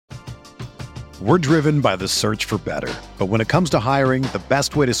We're driven by the search for better. But when it comes to hiring, the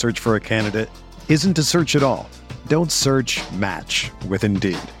best way to search for a candidate isn't to search at all. Don't search, match with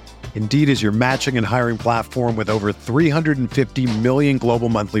Indeed. Indeed is your matching and hiring platform with over 350 million global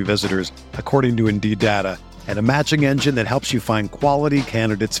monthly visitors, according to Indeed data, and a matching engine that helps you find quality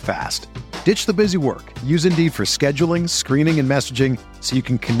candidates fast. Ditch the busy work. Use Indeed for scheduling, screening, and messaging so you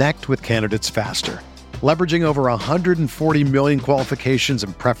can connect with candidates faster. Leveraging over 140 million qualifications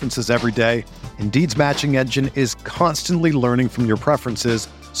and preferences every day, Indeed's matching engine is constantly learning from your preferences,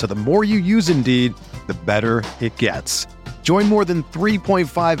 so the more you use Indeed, the better it gets. Join more than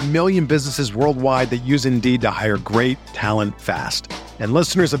 3.5 million businesses worldwide that use Indeed to hire great talent fast. And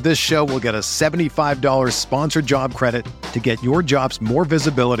listeners of this show will get a $75 sponsored job credit to get your jobs more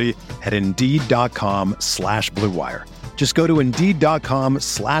visibility at Indeed.com/Blue Wire. Just go to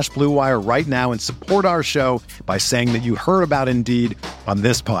Indeed.com/Blue Wire right now and support our show by saying that you heard about Indeed on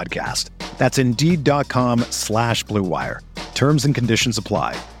this podcast. That's Indeed.com/Blue Wire. Terms and conditions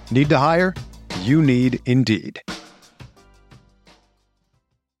apply. Need to hire? You need Indeed.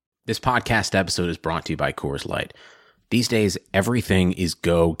 This podcast episode is brought to you by Coors Light. These days, everything is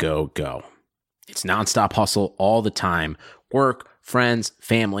go, go, go. It's nonstop hustle all the time. Work, friends,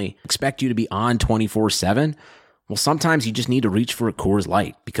 family expect you to be on 24/7. Well, sometimes you just need to reach for a Coors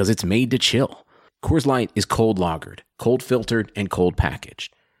Light because it's made to chill. Coors Light is cold lagered, cold filtered, and cold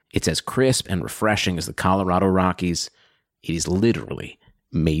packaged. It's as crisp and refreshing as the Colorado Rockies. It is literally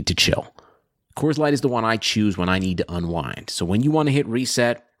made to chill. Coors Light is the one I choose when I need to unwind. So when you want to hit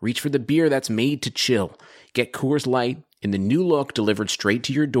reset, reach for the beer that's made to chill. Get Coors Light in the new look delivered straight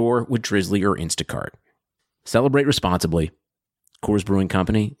to your door with Drizzly or Instacart. Celebrate responsibly. Coors Brewing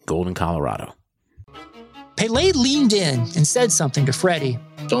Company, Golden, Colorado. Pele leaned in and said something to Freddie.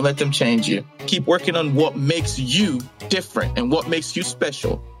 Don't let them change you. Keep working on what makes you different and what makes you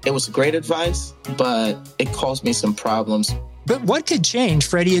special. It was great advice, but it caused me some problems. But what could change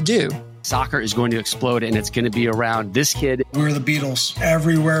Freddie Adu? Soccer is going to explode, and it's going to be around this kid. We were the Beatles.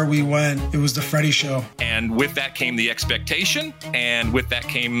 Everywhere we went, it was the Freddie Show. And with that came the expectation, and with that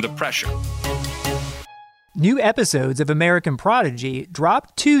came the pressure. New episodes of American Prodigy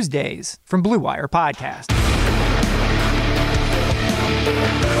drop Tuesdays from Blue Wire Podcast.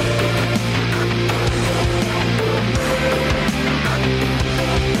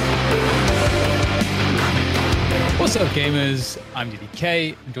 What's up, gamers? I'm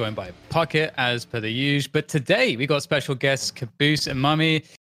DDK. I'm joined by Pocket, as per the usual. But today, we got special guests, Kaboose and mummAy.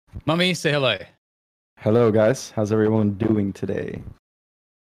 mummAy, say hello. Hello, guys. How's everyone doing today?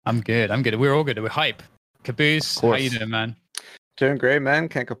 I'm good. We're all good. We're hype. Kaboose, how you doing, man? Doing great, man.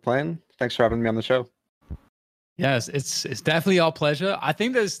 Can't complain. Thanks for having me on the show. Yes, it's definitely our pleasure. I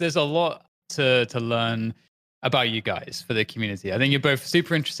think there's a lot to learn about you guys for the community. I think you're both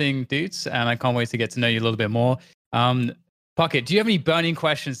super interesting dudes, and I can't wait to get to know you a little bit more. Pocket, do you have any burning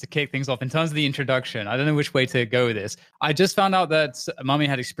questions to kick things off in terms of the introduction? I don't know which way to go with this. I just found out that mummAy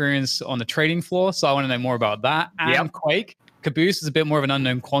had experience on the trading floor, so I want to know more about that. And Quake, Kaboose is a bit more of an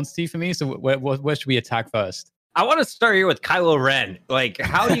unknown quantity for me, so where should we attack first? I want to start here with Kylo Ren. Like,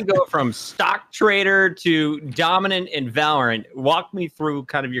 how do you go from stock trader to dominant in Valorant? Walk me through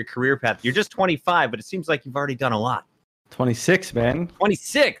kind of your career path. You're just 25, but it seems like you've already done a lot. 26, man.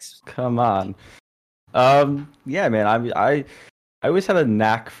 26. Come on. Yeah, man. I always had a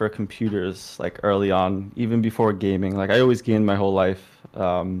knack for computers, like early on, even before gaming. Like I always gamed my whole life.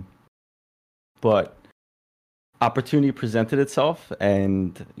 But opportunity presented itself,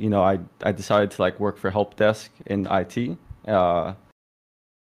 and I decided to like work for help desk in IT. Kind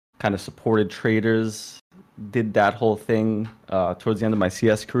of supported traders, did that whole thing towards the end of my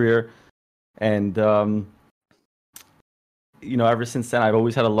CS career, and ever since then, I've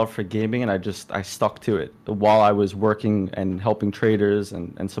always had a love for gaming, and I stuck to it while I was working and helping traders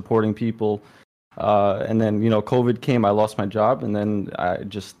and supporting people. And then, COVID came, I lost my job, and then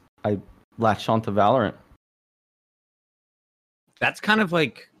I latched onto Valorant. That's kind of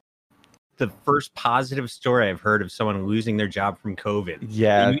like the first positive story I've heard of someone losing their job from COVID.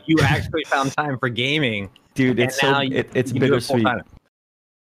 Yeah. You actually found time for gaming. Dude, it's bittersweet.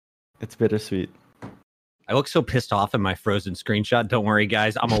 It's bittersweet. I look so pissed off in my frozen screenshot. Don't worry,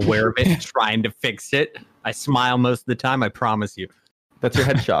 guys. I'm aware of it, trying to fix it. I smile most of the time, I promise you. That's your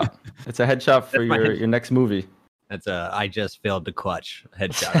headshot. It's a headshot for your next movie. That's I just failed to clutch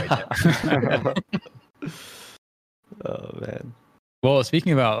headshot right there. Oh, man. Well,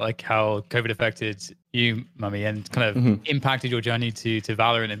 speaking about like how COVID affected you, mummAy, and kind of impacted your journey to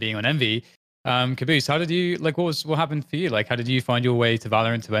Valorant and being on Envy, Kaboose, how did you what happened for you? Like, how did you find your way to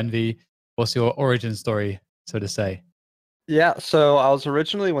Valorant, to Envy? What's your origin story, so to say? Yeah, so I was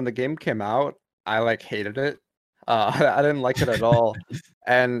originally, when the game came out, I like hated it. I didn't like it at all.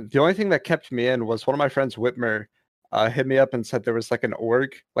 And the only thing that kept me in was one of my friends, Whitmer, hit me up and said there was like an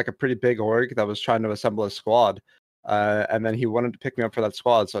org, like a pretty big org that was trying to assemble a squad. And then he wanted to pick me up for that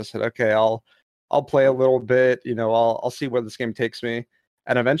squad. So I said, okay, I'll play a little bit. I'll see where this game takes me.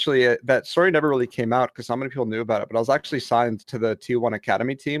 And eventually, that story never really came out because not many people knew about it. But I was actually signed to the T1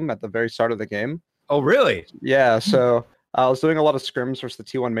 Academy team at the very start of the game. Oh, really? Yeah. So I was doing a lot of scrims versus the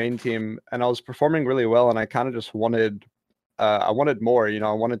T1 main team, and I was performing really well. And I kind of just wanted, I wanted more.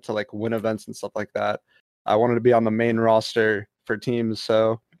 I wanted to like win events and stuff like that. I wanted to be on the main roster for teams.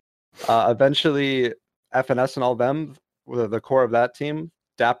 So eventually, FNS and all them, the core of that team,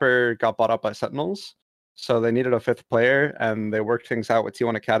 Dapper got bought up by Sentinels. So they needed a fifth player, and they worked things out with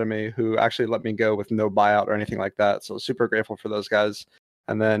T1 Academy, who actually let me go with no buyout or anything like that. So super grateful for those guys.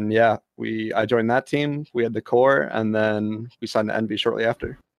 And then, yeah, I joined that team. We had the core, and then we signed to Envy shortly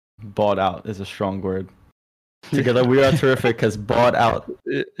after. Bought out is a strong word. Together we are terrific has bought out.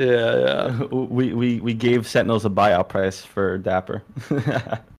 Yeah. We gave Sentinels a buyout price for Dapper.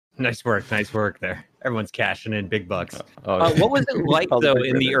 Nice work there. Everyone's cashing in big bucks. Yeah. What was it like, though,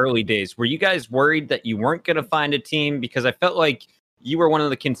 in the early days? Were you guys worried that you weren't going to find a team? Because I felt like you were one of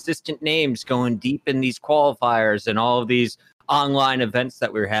the consistent names going deep in these qualifiers and all of these online events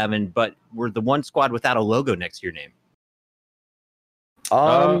that we were having, but we're the one squad without a logo next to your name.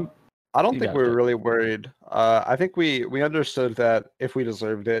 I don't think we were really worried. I think we understood that if we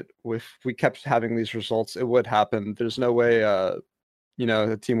deserved it, if we kept having these results, it would happen. There's no way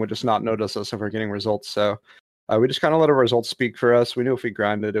the team would just not notice us if we're getting results. So we just kind of let our results speak for us. We knew if we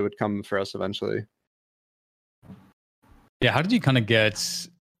grinded, it would come for us eventually. Yeah, how did you kind of get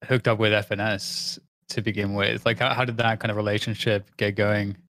hooked up with FNS to begin with? Like, how did that kind of relationship get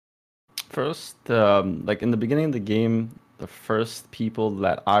going? First, like in the beginning of the game, the first people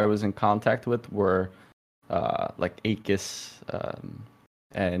that I was in contact with were like Akis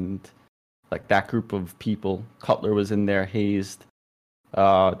and like that group of people. Cutler was in there, Hazed,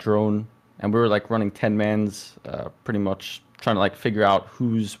 Drone, and we were like running 10-mans, pretty much trying to like figure out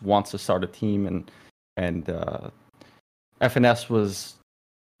who's wants to start a team, and FNS was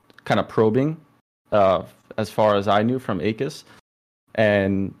kind of probing as far as I knew from Akis,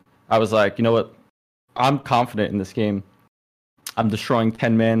 and I was like, you know what, I'm confident in this game. I'm destroying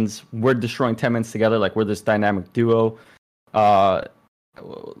 10-mans. We're destroying 10-mans together. Like, we're this dynamic duo.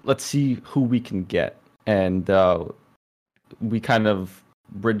 Let's see who we can get. And we kind of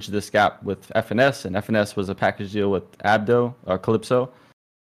bridged this gap with FNS, and FNS was a package deal with Abdo, Calypso.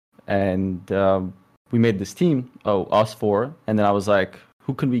 And we made this team, us four. And then I was like,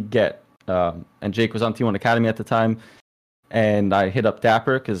 who can we get? And Jake was on T1 Academy at the time. And I hit up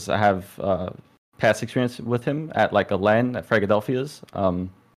Dapper because I have past experience with him at like a LAN at Philadelphia's, and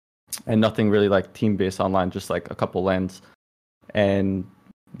nothing really like team-based online, just like a couple LANs. And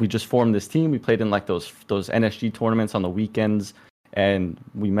we just formed this team. We played in like those NSG tournaments on the weekends, and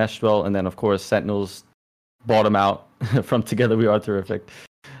we meshed well. And then of course Sentinels bought him out from Together We Are Terrific.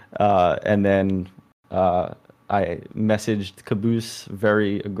 And then I messaged Kaboose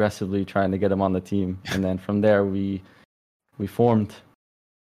very aggressively trying to get him on the team. And then from there we formed.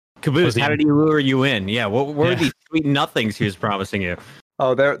 Kaboose, how did he lure you in? Yeah, what were these sweet nothings he was promising you?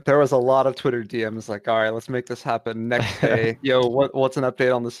 Oh, there was a lot of Twitter DMs like, all right, let's make this happen next day. Yo, what's an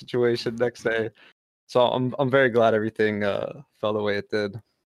update on the situation next day? So I'm very glad everything fell the way it did.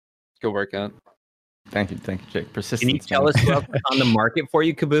 Good work, Ant. Thank you, Jake. Persistence. Can you tell us what's on the market for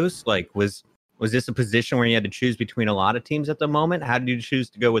you, Kaboose? Like, was this a position where you had to choose between a lot of teams at the moment? How did you choose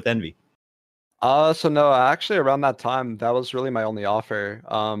to go with Envy? So no, actually around that time, that was really my only offer.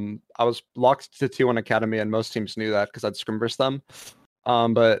 I was locked to T1 Academy, and most teams knew that because I'd scrimburst them.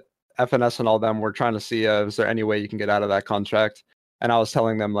 But FNS and all them were trying to see, is there any way you can get out of that contract? And I was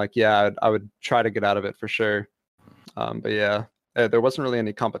telling them like, yeah, I would try to get out of it for sure. But yeah, there wasn't really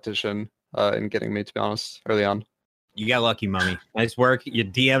any competition in getting me, to be honest, early on. You got lucky, mummAy. Nice work. You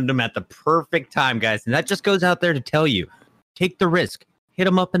DM'd him at the perfect time, guys. And that just goes out there to tell you, take the risk. Hit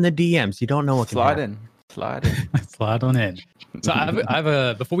them up in the DMs. You don't know what can happen. Slide in. Slide on in. So I have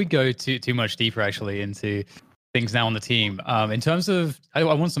a before we go too much deeper actually into things now on the team. In terms of, I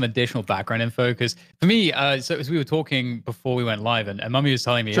want some additional background info because for me, so as we were talking before we went live, and mummAy was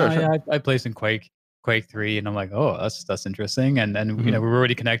telling me, Sure. I played some Quake 3, and I'm like, oh, that's interesting. And you know, we're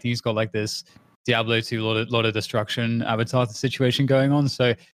already connecting. He's got like this Diablo 2 lot of destruction avatar situation going on.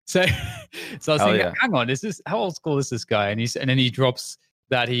 So I was thinking, hang on, how old school is this guy? And then he drops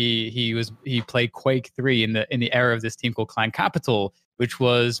that he played Quake 3 in the era of this team called Clan Capital, which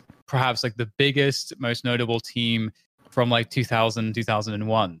was perhaps like the biggest, most notable team from like 2000,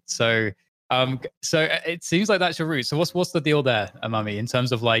 2001. So So it seems like that's your route. So what's the deal there, mummAy, in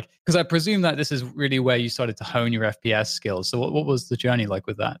terms of like, because I presume that this is really where you started to hone your FPS skills. So what was the journey like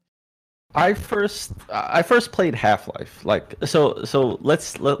with that? I first played Half-Life. Like so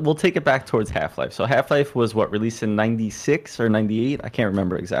we'll take it back towards Half-Life. So Half-Life was what, released in 96 or 98? I can't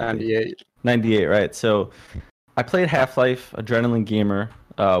remember exactly. 98. 98, right? So I played Half-Life Adrenaline Gamer,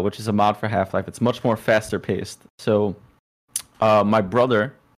 which is a mod for Half-Life. It's much more faster paced. So my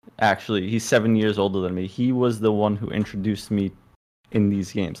brother, actually, he's 7 years older than me. He was the one who introduced me in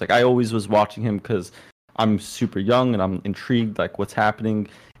these games. Like I always was watching him because I'm super young and I'm intrigued, like what's happening.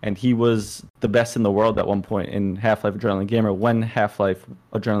 And he was the best in the world at one point in Half-Life Adrenaline Gamer when Half-Life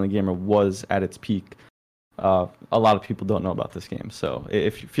Adrenaline Gamer was at its peak. A lot of people don't know about this game, so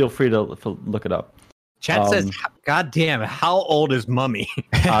if you feel free to look it up. Chat says, "God damn, how old is mummAy?"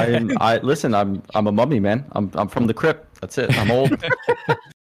 Listen, I'm a mummAy, man. I'm from the crypt. That's it. I'm old.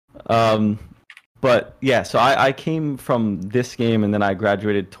 But yeah, so I came from this game and then I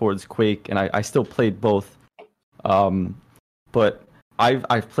graduated towards Quake, and I still played both. But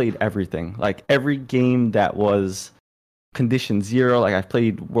I've played everything, like every game that was Condition Zero. Like I've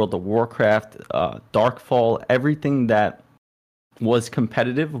played World of Warcraft, Darkfall, everything that was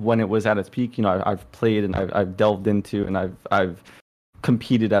competitive when it was at its peak. You know, I've played and I've delved into, and I've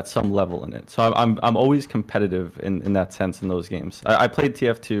competed at some level in it. So I'm always competitive in that sense in those games. I played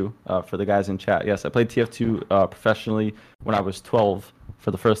TF2 for the guys in chat. Yes, I played TF2 professionally when I was 12 for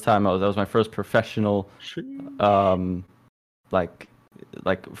the first time. That was my first professional, like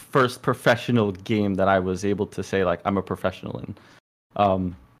first professional game that I was able to say like I'm a professional in.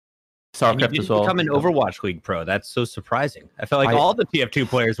 StarCraft as well. Become an Overwatch League pro. That's so surprising. I felt like all the TF2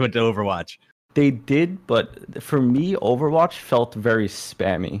 players went to Overwatch. They did, but for me, Overwatch felt very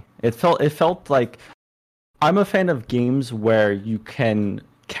spammy. It felt like I'm a fan of games where you can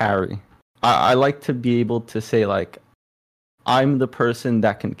carry. I like to be able to say like I'm the person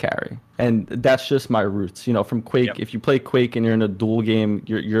that can carry, and that's just my roots. You know, from Quake. Yep. If you play Quake and you're in a duel game,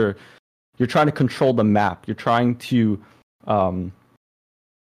 you're trying to control the map. You're trying to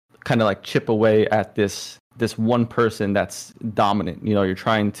kind of like chip away at this one person that's dominant. You know, you're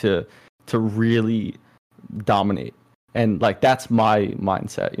trying to really dominate, and like that's my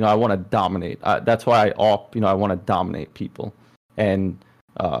mindset. You know, I want to dominate. That's why I opt. You know, I want to dominate people, and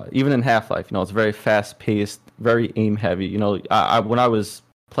even in Half-Life, you know, it's very fast paced, very aim heavy. You know, when I was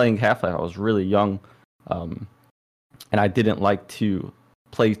playing Half-Life, I was really young, and I didn't like to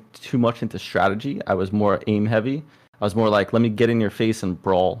play too much into strategy. I was more aim heavy. I was more like, let me get in your face and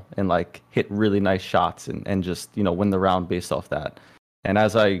brawl and like hit really nice shots and just, you know, win the round based off that. And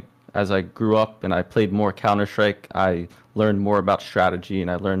as I grew up and I played more Counter-Strike, I learned more about strategy, and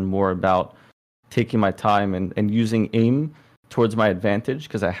I learned more about taking my time and using aim towards my advantage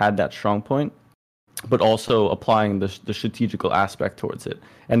because I had that strong point, but also applying the strategical aspect towards it.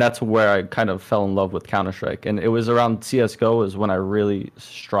 And that's where I kind of fell in love with Counter-Strike. And it was around CSGO is when I really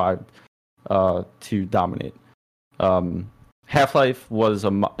strived to dominate. Half-Life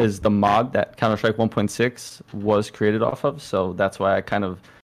is the mod that Counter-Strike 1.6 was created off of, so that's why I kind of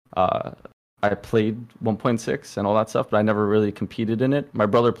I played 1.6 and all that stuff, but I never really competed in it. My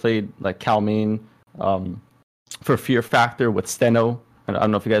brother played like Cal Main for Fear Factor with Steno. I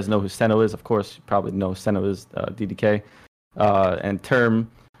don't know if you guys know who Steno is. Of course, you probably know Steno is DDK and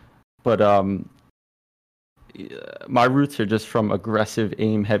Term. But my roots are just from aggressive,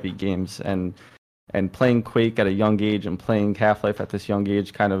 aim-heavy games, and playing Quake at a young age and playing Half-Life at this young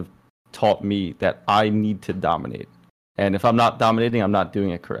age kind of taught me that I need to dominate. And if I'm not dominating, I'm not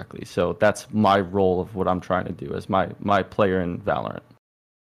doing it correctly. So that's my role of what I'm trying to do as my player in Valorant.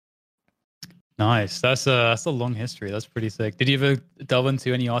 Nice. That's a long history. That's pretty sick. Did you ever delve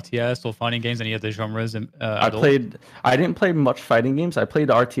into any RTS or fighting games, any other genres? I didn't play much fighting games. I played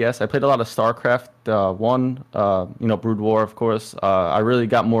RTS. I played a lot of StarCraft 1, you know, Brood War, of course. I really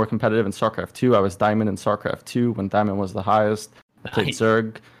got more competitive in StarCraft 2. I was Diamond in StarCraft 2 when Diamond was the highest. I played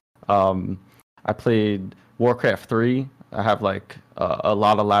Zerg. I played Warcraft 3. I have like a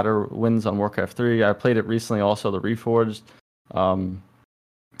lot of ladder wins on Warcraft 3. I played it recently also, the Reforged.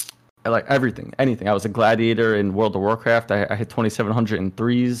 I like anything. I was a gladiator in World of Warcraft. I hit 2,700 in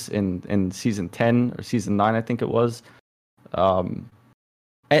threes in season 10 or season 9, I think it was.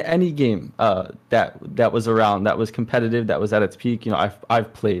 Any game that was around, that was competitive, that was at its peak, you know,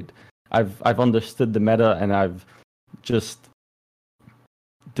 I've played. I've understood the meta, and I've just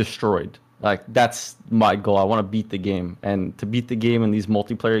destroyed. Like that's my goal. I want to beat the game, and to beat the game in these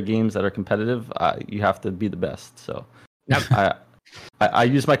multiplayer games that are competitive, you have to be the best. So I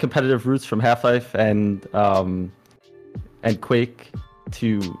use my competitive roots from Half-Life and Quake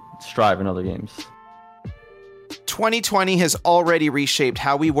to strive in other games. 2020 has already reshaped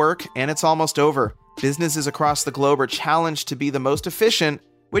how we work, and it's almost over. Businesses across the globe are challenged to be the most efficient,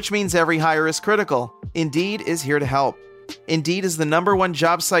 which means every hire is critical. Indeed is here to help. Indeed is the #1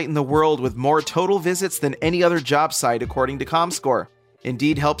 job site in the world with more total visits than any other job site, according to ComScore.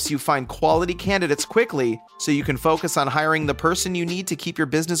 Indeed helps you find quality candidates quickly so you can focus on hiring the person you need to keep your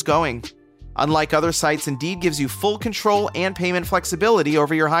business going. Unlike other sites, Indeed gives you full control and payment flexibility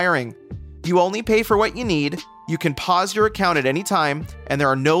over your hiring. You only pay for what you need, you can pause your account at any time, and there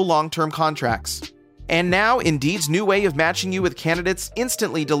are no long-term contracts. And now, Indeed's new way of matching you with candidates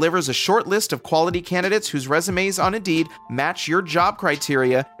instantly delivers a short list of quality candidates whose resumes on Indeed match your job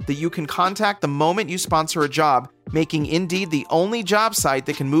criteria that you can contact the moment you sponsor a job, making Indeed the only job site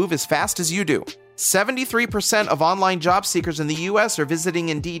that can move as fast as you do. 73% of online job seekers in the US are visiting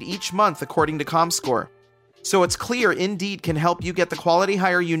Indeed each month, according to ComScore. So it's clear Indeed can help you get the quality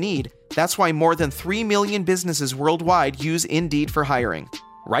hire you need. That's why more than 3 million businesses worldwide use Indeed for hiring.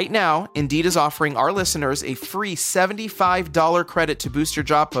 Right now, Indeed is offering our listeners a free $75 credit to boost your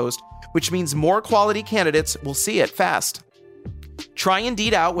job post, which means more quality candidates will see it fast. Try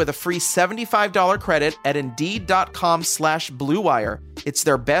Indeed out with a free $75 credit at Indeed.com/Blue Wire. It's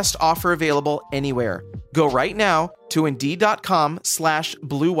their best offer available anywhere. Go right now to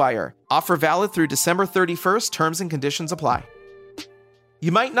Indeed.com/Blue Wire. Offer valid through December 31st. Terms and conditions apply.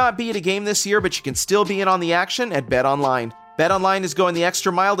 You might not be at a game this year, but you can still be in on the action at BetOnline. BetOnline is going the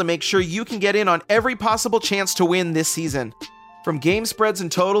extra mile to make sure you can get in on every possible chance to win this season. From game spreads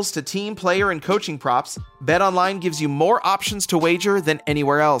and totals to team, player, and coaching props, BetOnline gives you more options to wager than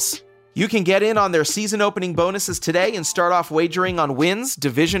anywhere else. You can get in on their season-opening bonuses today and start off wagering on wins,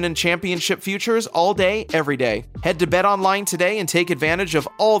 division, and championship futures all day, every day. Head to BetOnline today and take advantage of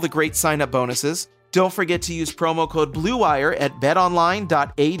all the great sign-up bonuses. Don't forget to use promo code BlueWire at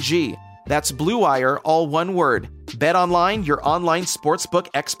betonline.ag. That's Blue Wire, all one word. BetOnline, your online sportsbook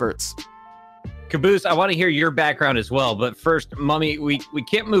experts. Kaboose, I want to hear your background as well. But first, mummAy, we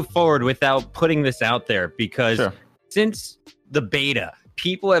can't move forward without putting this out there because since the beta,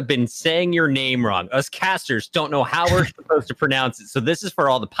 people have been saying your name wrong. Us casters don't know how we're supposed to pronounce it. So this is for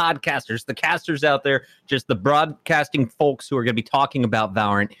all the podcasters, the casters out there, just the broadcasting folks who are going to be talking about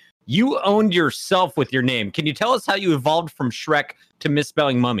Valorant. You owned yourself with your name. Can you tell us how you evolved from Shrek to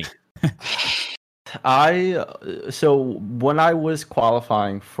misspelling mummAy? So when I was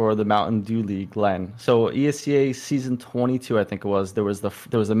qualifying for the Mountain Dew League LAN, so ESCA season 22, I think it was, there was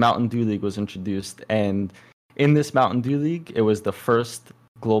a Mountain Dew League was introduced, and in this Mountain Dew League, it was the first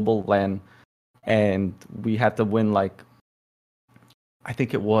global LAN, and we had to win I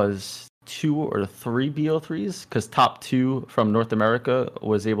think it was 2 or 3 BO3s, because top 2 from North America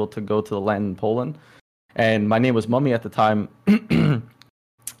was able to go to the LAN in Poland, and my name was mummAy at the time.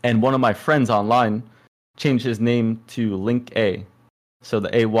 And one of my friends online changed his name to Link A, so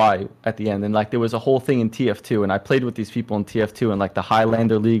the AY at the end. And there was a whole thing in TF2, and I played with these people in TF2 in the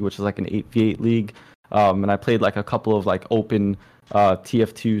Highlander League, which is an 8v8 league. And I played a couple of open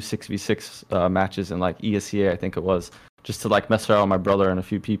TF2 6v6 matches in ESCA, I think it was, just to mess around with my brother and a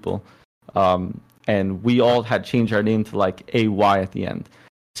few people. And we all had changed our name to AY at the end.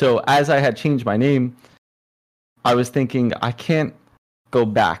 So as I had changed my name, I was thinking I can't go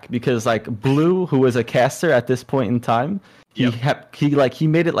back because Blue, who was a caster at this point in time, he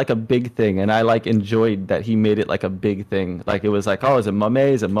made it a big thing, and I enjoyed that he made it a big thing. It was oh, is it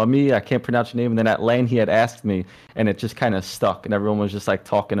mummAy? Is it mummAy? I can't pronounce your name. And then at LAN he had asked me, and it just kind of stuck, and everyone was just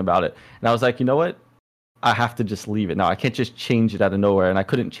talking about it. And I was you know what? I have to just leave it now. I can't just change it out of nowhere, and I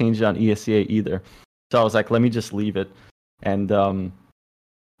couldn't change it on ESCA either. So I was let me just leave it. And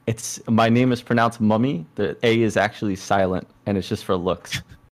my name is pronounced mummAy. The A is actually silent, and it's just for looks.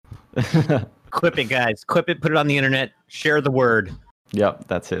 Clip it, guys. Clip it. Put it on the internet. Share the word. Yep,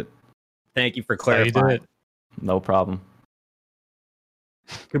 that's it. Thank you for clarifying. No problem.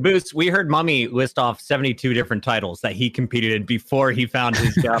 Kaboose, we heard mummAy list off 72 different titles that he competed in before he found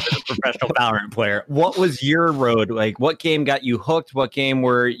his job as a professional Valorant player. What was your road? What game got you hooked? What game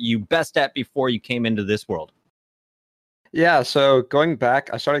were you best at before you came into this world? Yeah, so going back,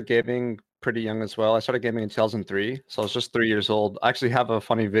 I started gaming pretty young as well. I started gaming in 2003, so I was just 3 years old. I actually have a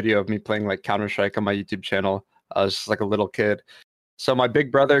funny video of me playing Counter-Strike on my YouTube channel. I was just a little kid. So my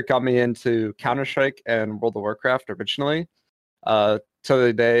big brother got me into Counter-Strike and World of Warcraft originally. To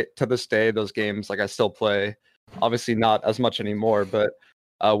this day, those games I still play. Obviously not as much anymore, but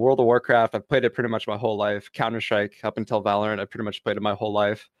World of Warcraft, I've played it pretty much my whole life. Counter-Strike up until Valorant, I pretty much played it my whole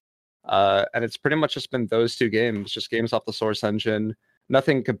life. And it's pretty much just been those 2 games, just games off the Source engine,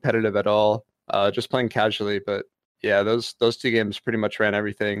 nothing competitive at all, just playing casually. But Yeah, those two games pretty much ran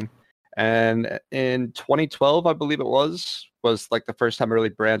everything. And in 2012, I believe it was like the first time I really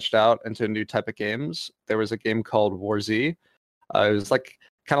branched out into new type of games. There was a game called War Z. It was like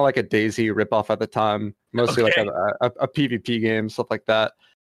kind of like a DayZ ripoff at the time, mostly like a PvP game, stuff like that.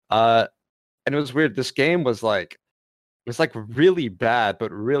 And it was weird. This game was like really bad,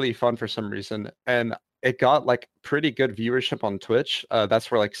 but really fun for some reason. And it got like pretty good viewership on Twitch. That's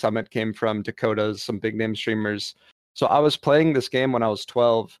where like Summit came from, Dakota's, some big name streamers. So I was playing this game when I was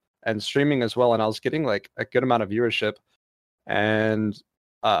 12 and streaming as well, and I was getting like a good amount of viewership. And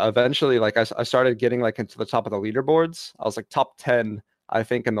eventually, like I started getting like into the top of the leaderboards. I was like top 10, I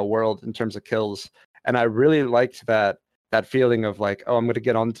think, in the world in terms of kills. And I really liked that feeling of like, oh, I'm going to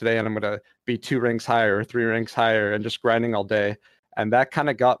get on today and I'm going to be 2 ranks higher or 3 ranks higher and just grinding all day. And that kind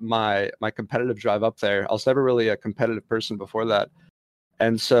of got my competitive drive up there. I was never really a competitive person before that.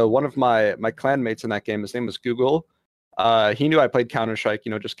 And so one of my clan mates in that game, his name was Google. He knew I played Counter-Strike,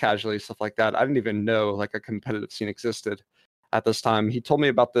 just casually, stuff like that. I didn't even know like a competitive scene existed at this time. He told me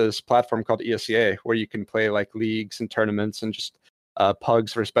about this platform called ESEA, where you can play like leagues and tournaments and just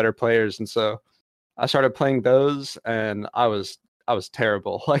pugs versus better players. And so I started playing those, and I was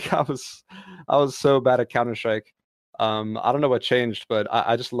terrible. Like I was so bad at Counter-Strike. I don't know what changed, but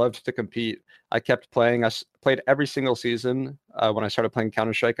I just loved to compete. I kept playing. I played every single season when I started playing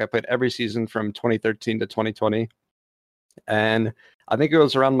Counter-Strike. I played every season from 2013 to 2020. And I think it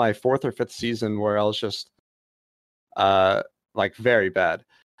was around my 4th or 5th season where I was just like very bad.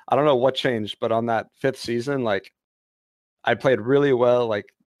 I don't know what changed, but on that 5th season, like I played really well, like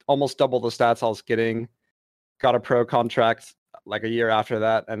almost double the stats I was getting, got a pro contract like a year after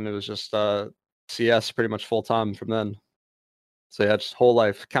that, and it was just CS pretty much full time from then. So yeah, just whole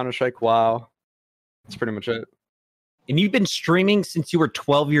life. Counter-Strike, WoW. That's pretty much it. And you've been streaming since you were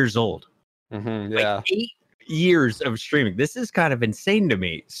 12 years old. Mm-hmm, yeah. Like 8 years of streaming. This is kind of insane to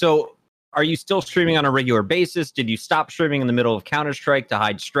me. So are you still streaming on a regular basis? Did you stop streaming in the middle of Counter-Strike to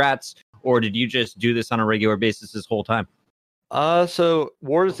hide strats? Or did you just do this on a regular basis this whole time? So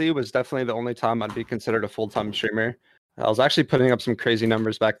War Z was definitely the only time I'd be considered a full-time streamer. I was actually putting up some crazy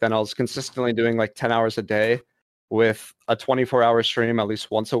numbers back then. I was consistently doing like 10 hours a day with a 24-hour stream at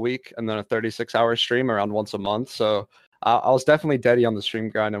least once a week, and then a 36-hour stream around once a month. So I was definitely deady on the stream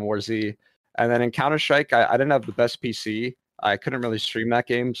grind in War Z. And then in Counter-Strike, I didn't have the best PC. I couldn't really stream that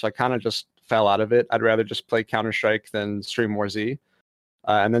game, so I kind of just fell out of it. I'd rather just play Counter-Strike than stream War Z.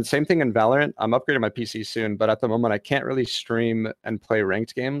 And then same thing in Valorant. I'm upgrading my PC soon, but at the moment I can't really stream and play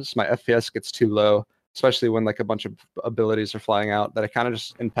ranked games. My FPS gets too low, especially when like a bunch of abilities are flying out, that it kind of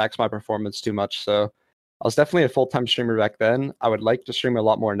just impacts my performance too much. So I was definitely a full-time streamer back then. I would like to stream a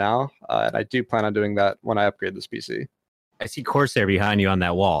lot more now, and I do plan on doing that when I upgrade this PC. I see Corsair behind you on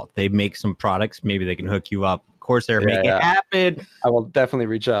that wall. They make some products. Maybe they can hook you up. Corsair, make it happen. I will definitely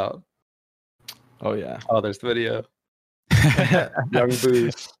reach out. Oh, yeah. Oh, there's the video. Young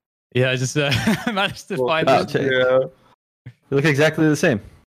Boost. Yeah, I just managed to find this. You look exactly the same.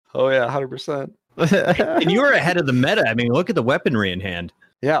 Oh, yeah, 100%. And you were ahead of the meta. I mean, look at the weaponry in hand.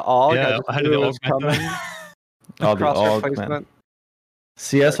 Yeah, all Yeah, I was coming. Oh, the AUG, man.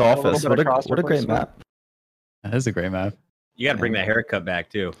 CS Office. What a great map. That is a great map. You got to bring that haircut back,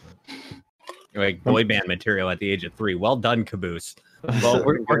 too. Like boy band material at the age of 3. Well done, Kaboose. Well,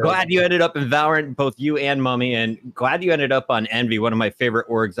 we're glad you ended up in Valorant, both you and mummAy, and glad you ended up on Envy, one of my favorite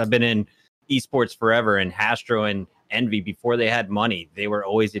orgs. I've been in esports forever, and Hastro and Envy, before they had money, they were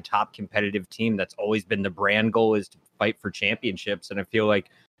always a top competitive team. That's always been the brand goal, is to fight for championships. And I feel like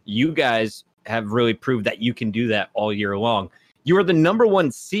you guys have really proved that you can do that all year long. You were the number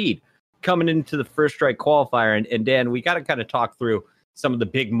 1 seed coming into the First Strike qualifier. And Dan, we got to kind of talk through some of the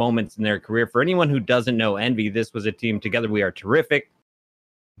big moments in their career. For anyone who doesn't know Envy, this was a team, Together We Are Terrific,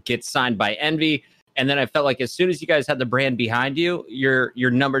 gets signed by Envy. And then I felt like as soon as you guys had the brand behind you,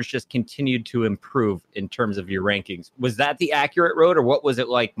 your numbers just continued to improve in terms of your rankings. Was that the accurate road, or what was it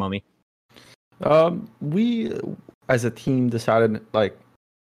like, mummAy? We, as a team, decided, like,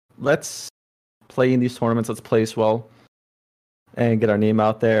 let's play in these tournaments, let's place well, and get our name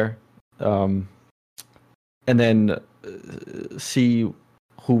out there. And then see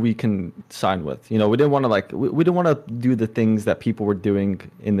who we can sign with. We didn't want to we didn't want to do the things that people were doing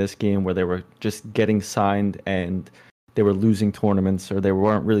in this game, where they were just getting signed and they were losing tournaments, or they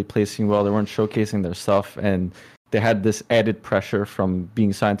weren't really placing well, they weren't showcasing their stuff, and they had this added pressure from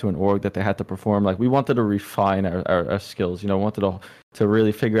being signed to an org that they had to perform. Like, we wanted to refine our skills, wanted to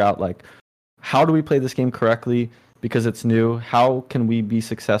really figure out, like, how do we play this game correctly? Because it's new. How can we be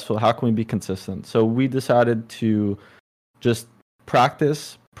successful? How can we be consistent? So we decided to just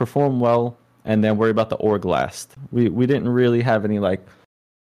practice, perform well, and then worry about the org last. We didn't really have any like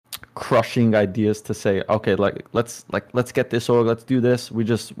crushing ideas to say, okay, let's get this org, let's do this.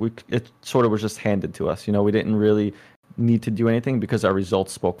 It sort of was just handed to us. We didn't really need to do anything because our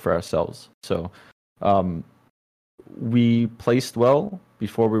results spoke for ourselves. So we placed well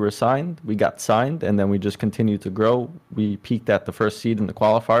before we were signed. We got signed, and then we just continued to grow. We peaked at the first seed in the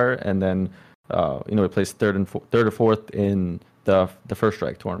qualifier, and then we placed third or fourth in the first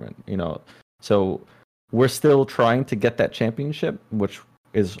strike tournament. So we're still trying to get that championship, which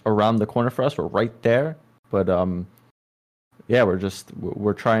is around the corner for us. We're right there, but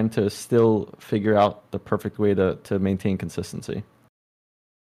we're trying to still figure out the perfect way to maintain consistency.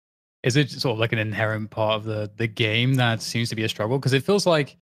 Is it sort of like an inherent part of the game that seems to be a struggle? Because it feels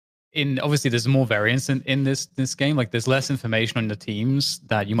like obviously there's more variance in this game. Like there's less information on the teams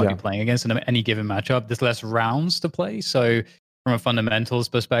that you might be playing against in any given matchup. There's less rounds to play. So from a fundamentals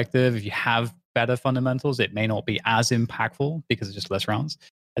perspective, if you have better fundamentals, it may not be as impactful because it's just less rounds.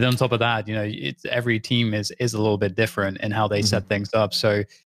 And then on top of that, every team is a little bit different in how they set things up. So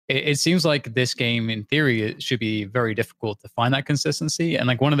it seems like this game, in theory, it should be very difficult to find that consistency. And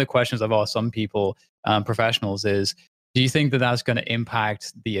like one of the questions I've asked some people, professionals, is, do you think that that's going to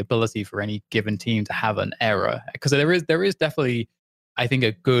impact the ability for any given team to have an error? Because there is definitely, I think,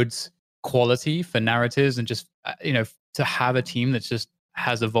 a good quality for narratives and just to have a team that just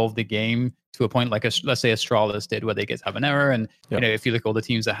has evolved the game to a point like let's say Astralis did, where they get to have an error. And if you look at all the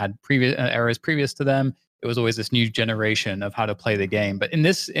teams that had previous errors previous to them, it was always this new generation of how to play the game. But in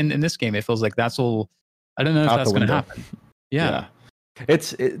this game, it feels like that's all. I don't know if that's going to happen. Yeah.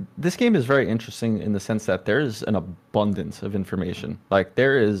 This game is very interesting in the sense that there is an abundance of information. Like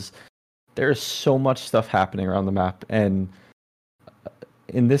there is so much stuff happening around the map, and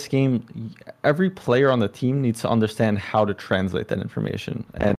in this game, every player on the team needs to understand how to translate that information,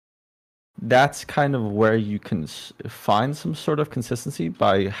 and that's kind of where you can find some sort of consistency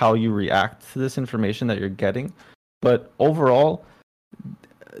by how you react to this information that you're getting. But overall,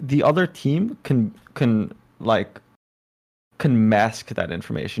 the other team can mask that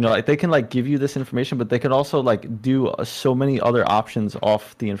information. Like they can give you this information, but they can also do so many other options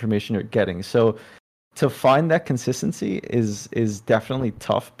off the information you're getting. So to find that consistency is definitely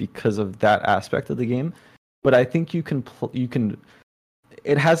tough because of that aspect of the game. But I think you can.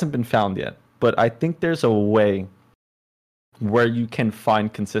 It hasn't been found yet, but I think there's a way where you can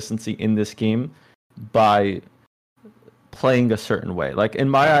find consistency in this game by playing a certain way. Like in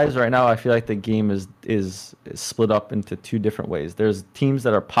my eyes right now, I feel like the game is split up into two different ways. There's teams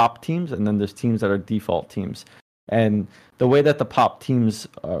that are pop teams, and then there's teams that are default teams. And the way that the pop teams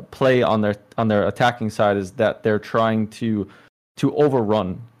play on their attacking side is that they're trying to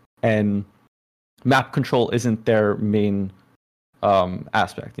overrun, and map control isn't their main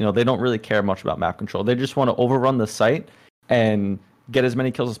aspect. They don't really care much about map control. They just want to overrun the site and get as many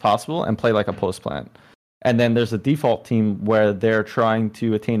kills as possible and play like a post plant. And then there's a default team where they're trying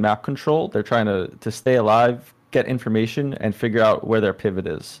to attain map control. They're trying to stay alive, get information, and figure out where their pivot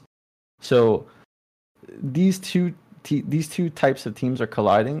is. So these two types of teams are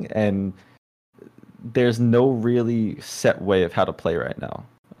colliding, and there's no really set way of how to play right now.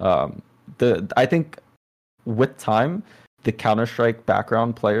 I think with time, the Counter-Strike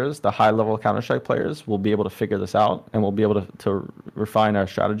background players, the high-level Counter-Strike players, will be able to figure this out, and we'll be able to refine our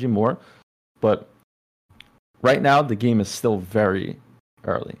strategy more. But right now, the game is still very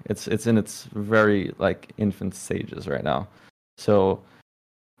early. It's in its very infant stages right now. So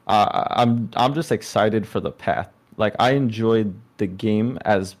I'm just excited for the path. I enjoyed the game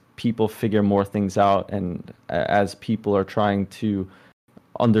as people figure more things out, and as people are trying to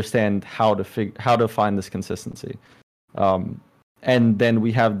understand how to find this consistency. And then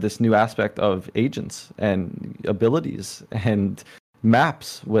we have this new aspect of agents and abilities and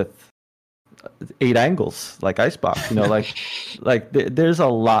maps with 8 angles like Icebox. There's a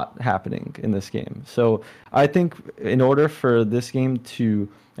lot happening in this game. So I think in order for a team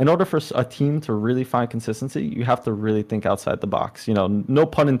to really find consistency, you have to really think outside the box. No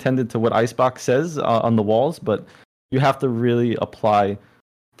pun intended to what Icebox says on the walls, but you have to really apply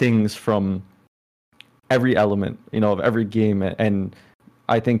things from every element, of every game, and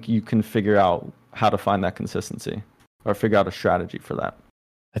I think you can figure out how to find that consistency or figure out a strategy for that.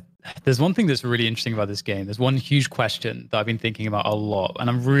 There's one thing that's really interesting about this game. There's one huge question that I've been thinking about a lot, and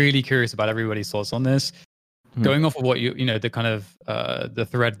I'm really curious about everybody's thoughts on this. Going off of what the kind of the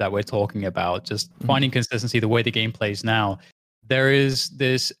thread that we're talking about, just finding consistency, the way the game plays now, there is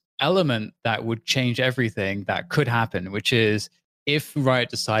this element that would change everything that could happen, which is if Riot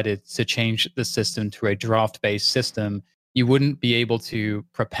decided to change the system to a draft-based system, you wouldn't be able to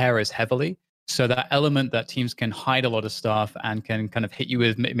prepare as heavily So that element that teams can hide a lot of stuff and can kind of hit you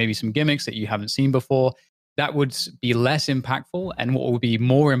with maybe some gimmicks that you haven't seen before, that would be less impactful. And what would be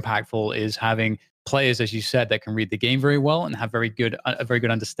more impactful is having players, as you said, that can read the game very well and have a very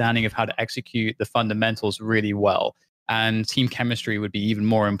good understanding of how to execute the fundamentals really well. And team chemistry would be even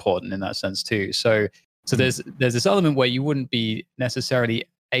more important in that sense too. So there's this element where you wouldn't be necessarily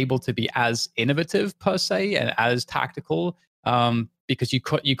able to be as innovative per se and as tactical, because you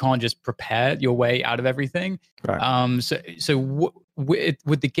can't just prepare your way out of everything. Right.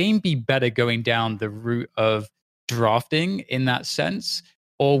 Would the game be better going down the route of drafting in that sense,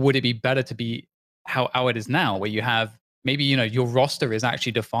 or would it be better to be how it is now, where you have maybe your roster is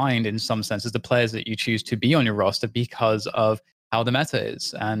actually defined in some senses, the players that you choose to be on your roster because of how the meta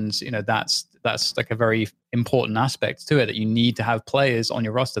is, and that's like a very important aspect to it, that you need to have players on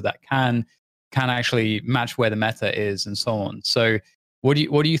your roster that can actually match where the meta is and so on. So what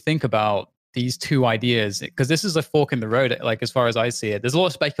do you think about these two ideas? Because this is a fork in the road, like as far as I see it. There's a lot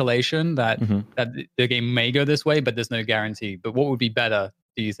of speculation that the game may go this way, but there's no guarantee. But what would be better,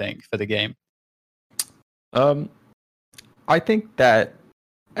 do you think, for the game? I think that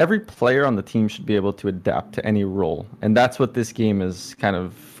every player on the team should be able to adapt to any role, and that's what this game is kind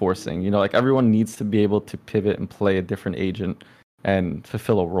of forcing. Like everyone needs to be able to pivot and play a different agent and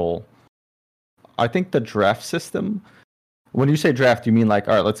fulfill a role. I think the draft system, when you say draft, you mean like,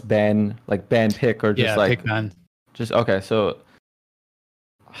 all right, let's ban pick, or just pick ban? Just okay. So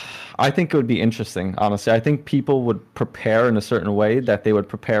I think it would be interesting, honestly. I think people would prepare in a certain way that they would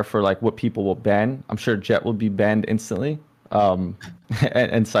prepare for like what people will ban. I'm sure Jet will be banned instantly, and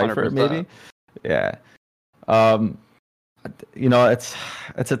Cypher 100%. maybe. Yeah.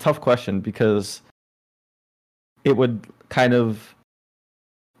 It's a tough question because it would kind of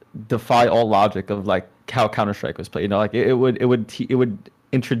defy all logic of like how Counter-Strike was played. Like it would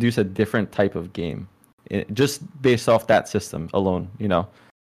introduce a different type of game, just based off that system alone.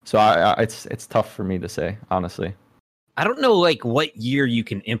 So it's tough for me to say, honestly. I don't know like what year you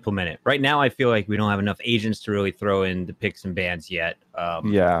can implement it. Right now, I feel like we don't have enough agents to really throw in the picks and bans yet.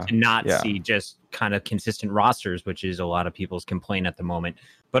 To not see just kind of consistent rosters, which is a lot of people's complaint at the moment.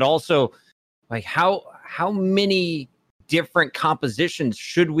 But also, like how many different compositions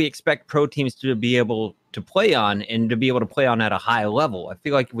should we expect pro teams to be able to play on, and to be able to play on at a high level? I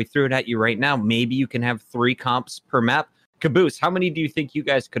feel like if we threw it at you right now, maybe you can have 3 comps per map. Kaboose, how many do you think you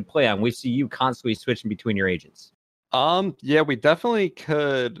guys could play on? We see you constantly switching between your agents. Yeah, we definitely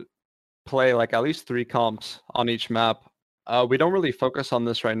could play like at least 3 comps on each map. We don't really focus on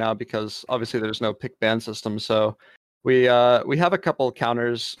this right now because obviously there's no pick ban system. So we have a couple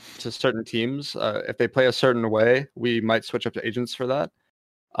counters to certain teams. If they play a certain way, we might switch up to agents for that.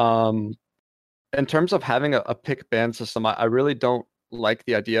 In terms of having a pick ban system, I really don't like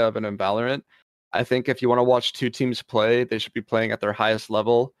the idea of it in Valorant. I think if you want to watch 2 teams play, they should be playing at their highest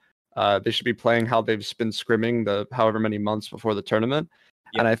level. They should be playing how they've been scrimming the however many months before the tournament.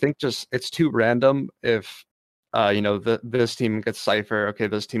 Yep. And I think just it's too random if this team gets Cypher, okay,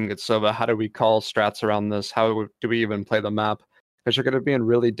 this team gets Sova. How do we call strats around this? How do we even play the map? Because you're going to be in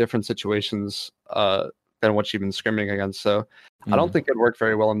really different situations than what you've been scrimming against. So I don't think it'd work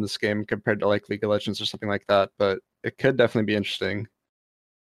very well in this game compared to like League of Legends or something like that. But it could definitely be interesting.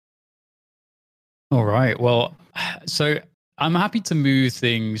 All right. Well, so I'm happy to move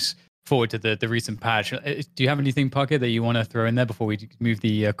things forward to the recent patch. Do you have anything, Parker, that you want to throw in there before we move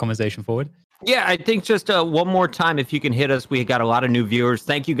the conversation forward? Yeah, I think just one more time, if you can hit us. We got a lot of new viewers.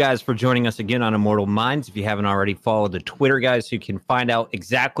 Thank you guys for joining us again on Immortal Minds. If you haven't already, follow the Twitter, guys, so you can find out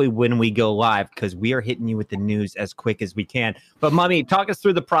exactly when we go live, because we are hitting you with the news as quick as we can. But mummAy, talk us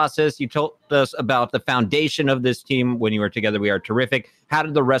through the process. You told us about the foundation of this team when you were together. We are terrific. How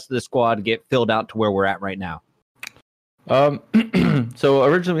did the rest of the squad get filled out to where we're at right now? So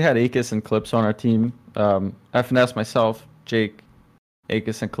originally we had Akis and Calypso on our team. FNS, myself, Jake,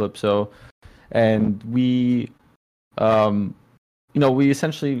 Akis, and Calypso. And we, we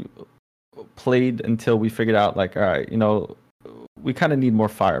essentially played until we figured out, like, all right, we kind of need more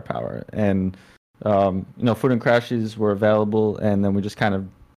firepower. And, Food and Crashes were available, and then we just kind of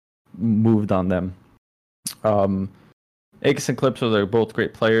moved on them. Akis and Calypso, they're both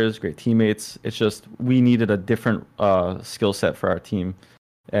great players, great teammates. It's just we needed a different skill set for our team.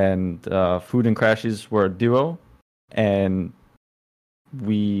 And Food and Crashes were a duo, and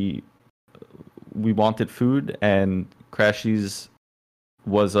we wanted Food, and Crashies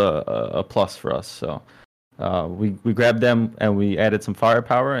was a plus for us. So we grabbed them, and we added some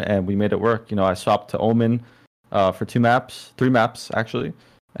firepower, and we made it work. I swapped to Omen for 3 maps actually,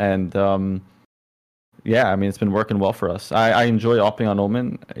 and yeah, I mean, it's been working well for us. I enjoy opping on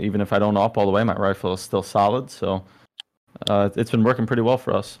Omen, even if I don't op all the way. My rifle is still solid, so it's been working pretty well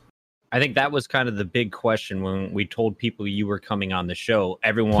for us. I think that was kind of the big question when we told people you were coming on the show.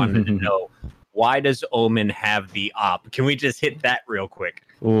 Everyone wanted to know, why does Omen have the op? Can we just hit that real quick?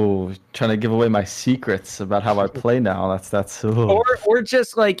 Ooh, trying to give away my secrets about how I play now. That's ooh. Or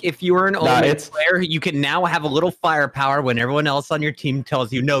just like if you were an Omen player, you can now have a little firepower when everyone else on your team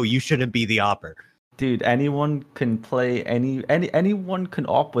tells you, no, you shouldn't be the opper. Dude, anyone can play anyone can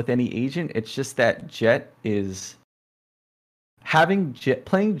op with any agent. It's just that Jet is playing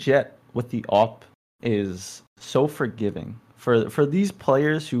Jet with the op is so forgiving for these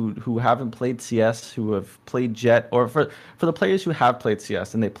players who haven't played CS, who have played Jet, or for the players who have played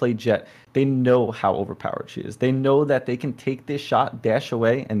CS and they play Jet. They know how overpowered she is. They know that they can take this shot, dash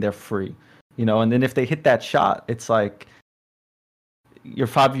away, and they're free. And then if they hit that shot, it's like you're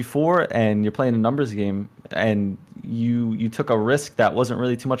 5v4 and you're playing a numbers game, and you took a risk that wasn't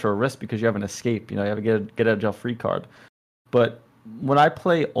really too much of a risk because you have an escape. You have a get out of jail free card. But when I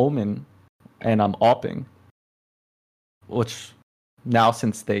play Omen and I'm opping, which now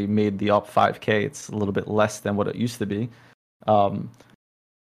since they made the op 5k, it's a little bit less than what it used to be.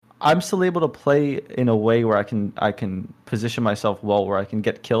 I'm still able to play in a way where I can position myself well, where I can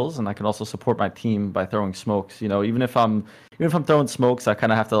get kills, and I can also support my team by throwing smokes. Even if I'm throwing smokes, I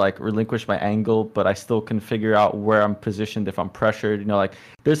kind of have to like relinquish my angle, but I still can figure out where I'm positioned if I'm pressured. Like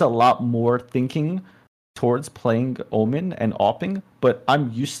there's a lot more thinking towards playing Omen and opping, but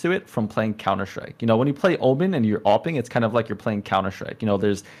I'm used to it from playing Counter-Strike. When you play Omen and you're opping, it's kind of like you're playing Counter-Strike.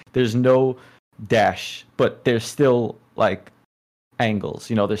 There's no dash, but there's still like angles.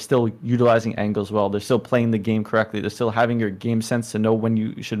 They're still utilizing angles well. They're still playing the game correctly. They're still having your game sense to know when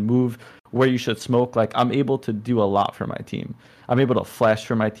you should move, where you should smoke. Like I'm able to do a lot for my team. I'm able to flash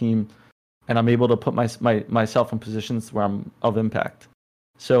for my team, and I'm able to put myself in positions where I'm of impact.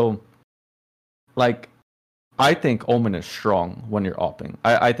 So, like, I think Omen is strong when you're opping.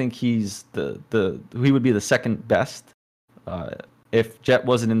 I think he's he would be the second best. If Jet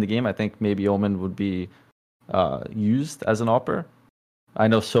wasn't in the game, I think maybe Omen would be used as an opper. I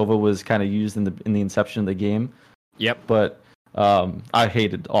know Sova was kind of used in the inception of the game. Yep. But I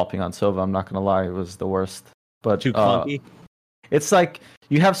hated opping on Sova. I'm not gonna lie, it was the worst. But too clunky. It's like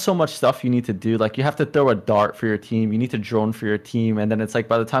you have so much stuff you need to do. Like you have to throw a dart for your team. You need to drone for your team, and then it's like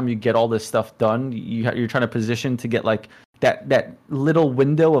by the time you get all this stuff done, you're trying to position to get like that little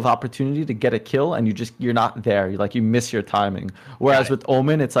window of opportunity to get a kill, and you're not there. You miss your timing. Whereas with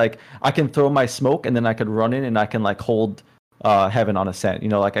Omen, it's like I can throw my smoke, and then I could run in and I can like hold heaven on ascent.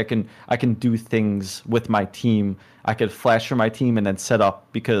 Like I can do things with my team. I could flash for my team and then set up,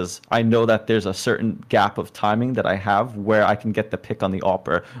 because I know that there's a certain gap of timing that I have where I can get the pick on the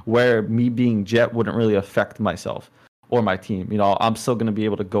opper, where me being Jet wouldn't really affect myself or my team. I'm still going to be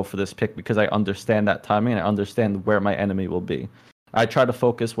able to go for this pick because I understand that timing and I understand where my enemy will be. I try to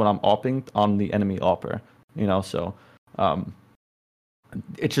focus when I'm opping on the enemy opper, so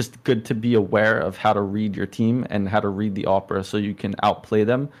it's just good to be aware of how to read your team and how to read the opera so you can outplay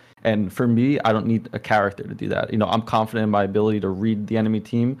them. And for me, I don't need a character to do that. I'm confident in my ability to read the enemy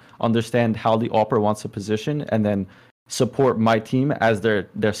team, understand how the opera wants to position, and then support my team as they're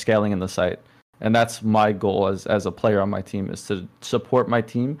scaling in the site. And that's my goal as a player on my team, is to support my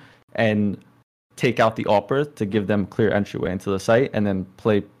team and take out the opera to give them clear entryway into the site and then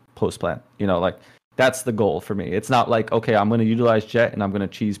play post plant. That's the goal for me. It's not like, okay, I'm going to utilize Jet and I'm going to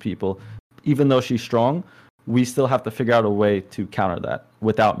cheese people. Even though she's strong, we still have to figure out a way to counter that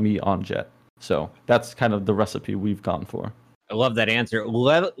without me on Jet. So that's kind of the recipe we've gone for. I love that answer.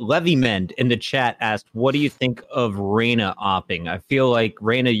 Levymend in the chat asked, what do you think of Reyna opping? I feel like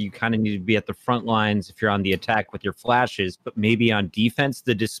Reyna, you kind of need to be at the front lines if you're on the attack with your flashes, but maybe on defense,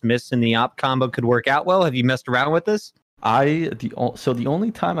 the dismiss and the op combo could work out well. Have you messed around with this? The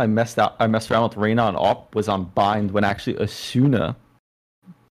only time I messed around with Reyna on op was on bind, when actually Asuna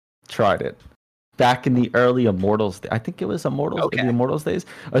tried it back in the early Immortals. I think it was Immortals, the Immortals days.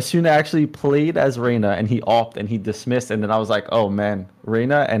 Asuna actually played as Reyna and he opped and he dismissed, and then I was like, oh man,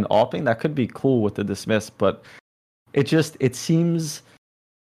 Reyna and opping, that could be cool with the dismiss, but it seems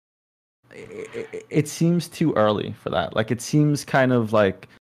too early for that. Like it seems kind of like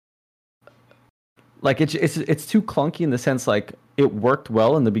it's too clunky in the sense, like it worked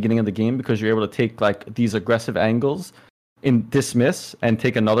well in the beginning of the game because you're able to take like these aggressive angles in dismiss and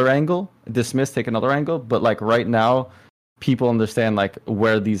take another angle, dismiss, take another angle. But like right now, people understand like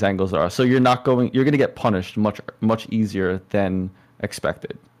where these angles are. So you're going to get punished much easier than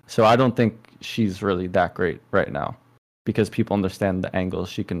expected. So I don't think she's really that great right now because people understand the angles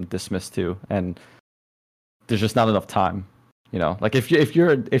she can dismiss to. And there's just not enough time. You know, like if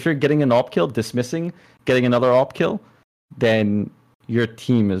you're getting an op kill, dismissing, getting another op kill, then your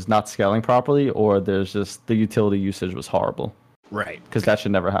team is not scaling properly, or there's just the utility usage was horrible. Right. Because that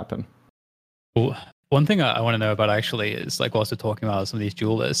should never happen. Well, one thing I want to know about actually is like whilst we're talking about some of these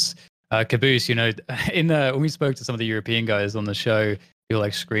duelists, Kaboose, you know, when we spoke to some of the European guys on the show, people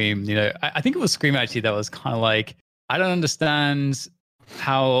like Scream, you know, I think it was Scream actually that was kind of like, I don't understand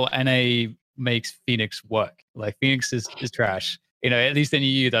how NA makes Phoenix work. Like Phoenix is trash. You know, at least in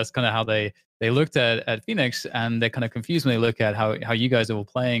EU, that's kind of how they looked at Phoenix, and they're kind of confused when they look at how you guys are all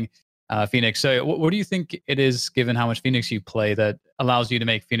playing Phoenix. So what do you think it is, given how much Phoenix you play, that allows you to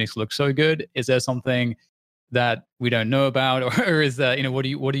make Phoenix look so good? Is there something that we don't know about, or is that, you know, what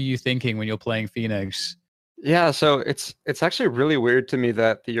are you thinking when you're playing Phoenix? Yeah, so it's actually really weird to me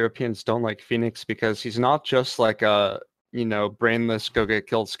that the Europeans don't like Phoenix, because he's not just like a, you know, brainless go get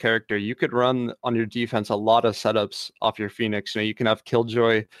kills character. You could run on your defense a lot of setups off your Phoenix. You know, you can have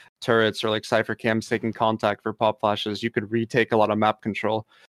Killjoy turrets or like Cypher cams taking contact for pop flashes. You could retake a lot of map control.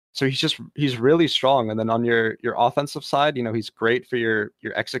 So he's really strong. And then on your offensive side, you know, he's great for your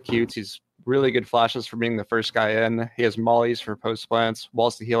executes. He's really good flashes for being the first guy in. He has mollies for post plants,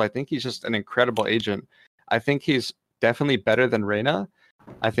 walls to heal. I think he's just an incredible agent. I think he's definitely better than Reyna.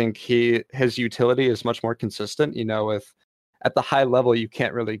 I think his utility is much more consistent. You know, at the high level, you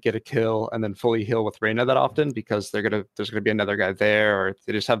can't really get a kill and then fully heal with Reyna that often, because there's gonna be another guy there, or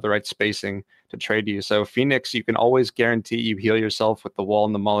they just have the right spacing to trade you. So Phoenix, you can always guarantee you heal yourself with the wall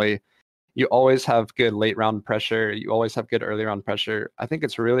and the molly. You always have good late round pressure. You always have good early round pressure. I think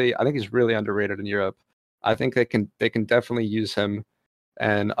he's really underrated in Europe. I think they can definitely use him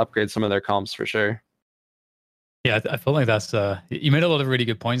and upgrade some of their comps for sure. Yeah, I feel like that's you made a lot of really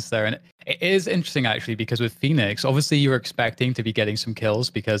good points there, and it is interesting actually, because with Phoenix, obviously you're expecting to be getting some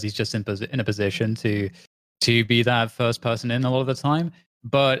kills because he's just in a position to be that first person in a lot of the time.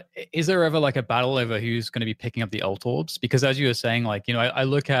 But is there ever like a battle over who's going to be picking up the ult orbs? Because as you were saying, like, you know, I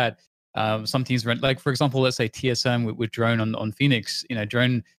look at some teams, like for example, let's say TSM with Drone on Phoenix, you know,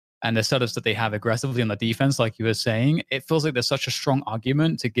 Drone and the setups that they have aggressively on the defense, like you were saying, it feels like there's such a strong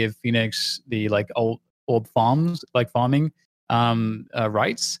argument to give Phoenix the like ult orb farms, like farming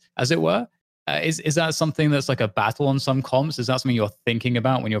rights, as it were. Is that something that's like a battle on some comps? Is that something you're thinking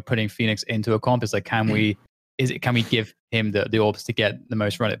about when you're putting Phoenix into a comp? Is like, can we give him the orbs to get the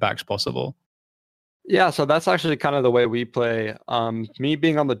most run it backs possible? Yeah, so that's actually kind of the way we play. Me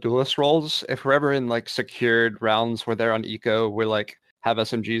being on the duelist roles, if we're ever in like secured rounds where they're on eco, we like have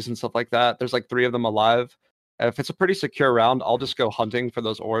SMGs and stuff like that. There's like 3 of them alive. If it's a pretty secure round, I'll just go hunting for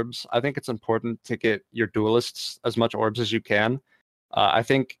those orbs. I think it's important to get your duelists as much orbs as you can. I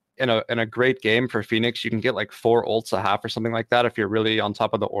think in a great game for Phoenix, you can get like 4 ults a half or something like that if you're really on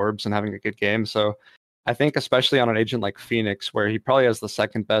top of the orbs and having a good game. So I think especially on an agent like Phoenix, where he probably has the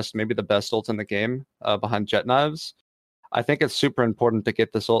second best, maybe the best ult in the game behind Jet Knives, I think it's super important to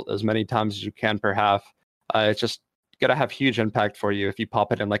get this ult as many times as you can per half. It's just gonna have huge impact for you if you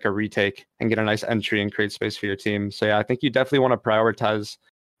pop it in like a retake and get a nice entry and create space for your team. So yeah, I think you definitely want to prioritize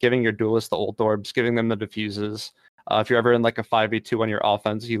giving your duelists the ult orbs, giving them the diffuses. If you're ever in like a 5v2 on your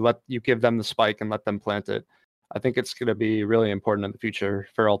offense, you give them the spike and let them plant it. I think it's gonna be really important in the future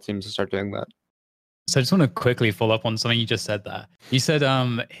for all teams to start doing that. So I just want to quickly follow up on something you just said there. You said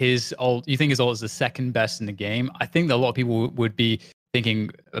his ult, you think his ult is the second best in the game. I think that a lot of people would be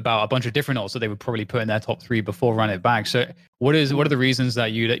thinking about a bunch of different ults that they would probably put in their top 3 before run it back. So what are the reasons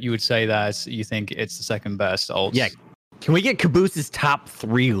that you would say that you think it's the second best ult? Yeah. Can we get Kaboose's top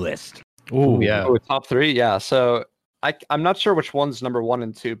 3 list? Oh yeah. Oh, top 3? Yeah. So I'm not sure which one's number 1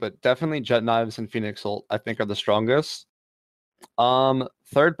 and 2, but definitely Jet Knives and Phoenix ult I think are the strongest.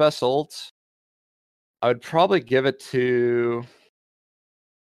 Third best ult, I would probably give it to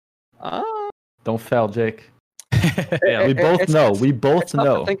Don't fail, Jake. Yeah, we both know. We both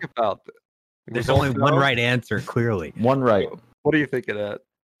know. Think about. There's only one right answer, clearly. One right. What are you thinking at?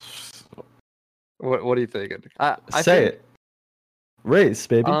 What are you thinking? I Say it. Raise,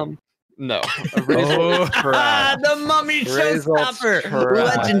 baby. No. The mummy showstopper.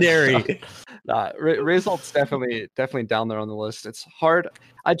 Legendary. Raise ult's definitely down there on the list. It's hard.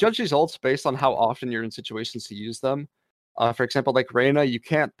 I judge these ults based on how often you're in situations to use them. For example, like Reyna, you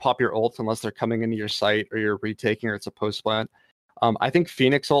can't pop your ult unless they're coming into your site or you're retaking or it's a post plant. I think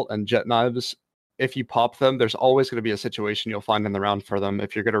Phoenix ult and Jet Knives, if you pop them, there's always going to be a situation you'll find in the round for them.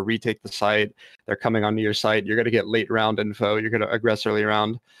 If you're going to retake the site, they're coming onto your site, you're going to get late round info, you're going to aggress early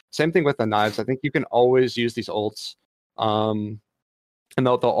round. Same thing with the knives. I think you can always use these ults. And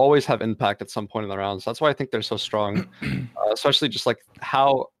they'll always have impact at some point in the round. So that's why I think they're so strong. Especially just like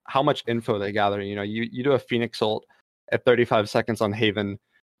how how much info they gather. You know, you do a Phoenix ult at 35 seconds on Haven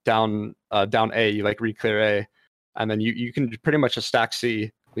down A, you like re-clear A, and then you can pretty much just stack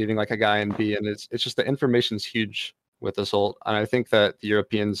C, leaving like a guy in B, and it's just the information's huge with this ult, and I think that the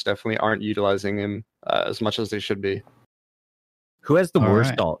Europeans definitely aren't utilizing him as much as they should be. Who has the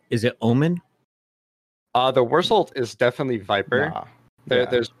worst ult? Is it Omen? The worst ult is definitely Viper. Nah.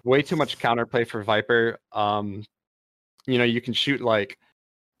 There's way too much counterplay for Viper. You know, you can shoot like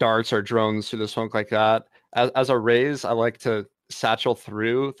darts or drones through the smoke like that. As a Raze, I like to satchel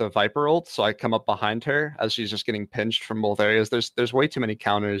through the Viper ult, so I come up behind her as she's just getting pinched from both areas. There's way too many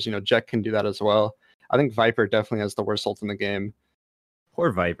counters. You know, Jet can do that as well. I think Viper definitely has the worst ult in the game.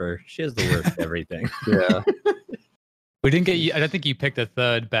 Poor Viper. She has the worst everything. Yeah. We didn't get you. I don't think you picked the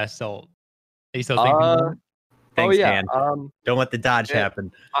third best ult. Are you still thinking? Thanks, yeah. man. Don't let the dodge happen.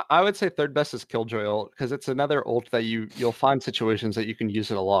 I would say third best is Killjoy ult, because it's another ult that you'll find situations that you can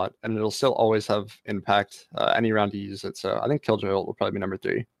use it a lot, and it'll still always have impact any round you use it. So I think Killjoy ult will probably be number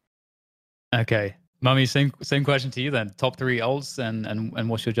 3. Okay, mummAy, same question to you then. Top 3 ults and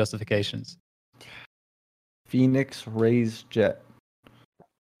what's your justifications? Phoenix, Raze, Jet.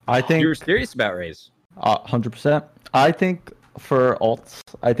 I think you're serious about Raze. 100%. I think for ults,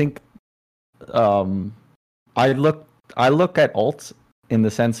 I think I look at ults in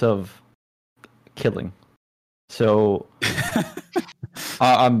the sense of killing. So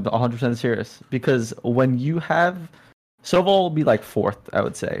I'm 100% serious, because when you have Sova will be like 4th, I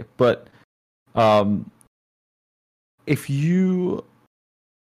would say, but if you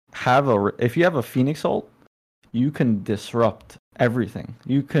have a Phoenix ult, you can disrupt everything.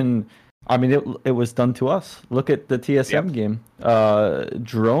 You can, I mean, it was done to us. Look at the TSM game.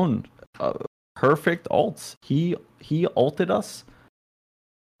 Drone, perfect ults. He ulted us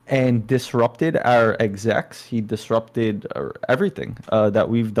and disrupted our execs. He disrupted everything that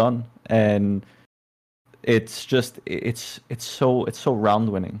we've done, and it's so round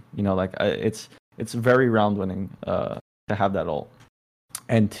winning. You know, like it's very round winning to have that ult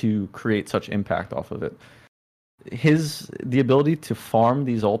and to create such impact off of it. The ability to farm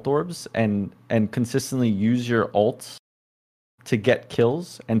these ult orbs and consistently use your ults to get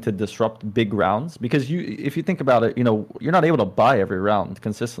kills and to disrupt big rounds, because if you think about it, you know, you're not able to buy every round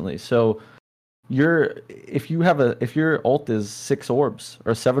consistently. So if your ult is 6 orbs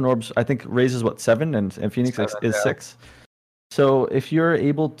or 7 orbs, I think Raze is 7 and Phoenix 7, is 6. So if you're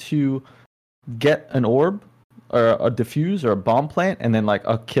able to get an orb or a diffuse or a bomb plant and then like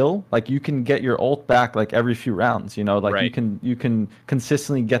a kill, like you can get your ult back like every few rounds, you know, like you can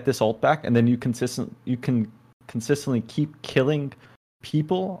consistently get this ult back, and then you can consistently keep killing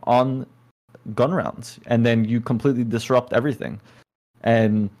people on gun rounds, and then you completely disrupt everything.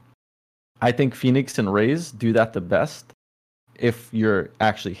 And I think Phoenix and Raze do that the best if you're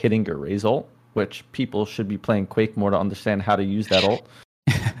actually hitting your Raze ult, which people should be playing Quake more to understand how to use that ult.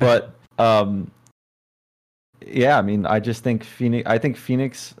 But yeah, I mean, I think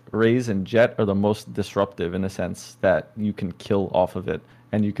Phoenix, Raze, and Jet are the most disruptive in the sense that you can kill off of it,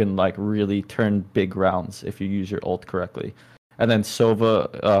 and you can like really turn big rounds if you use your ult correctly. And then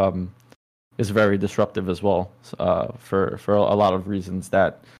Sova is very disruptive as well, for a lot of reasons.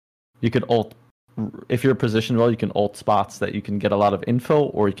 That you could ult, if you're positioned well, you can ult spots that you can get a lot of info,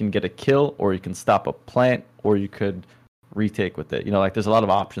 or you can get a kill, or you can stop a plant, or you could retake with it. You know, like there's a lot of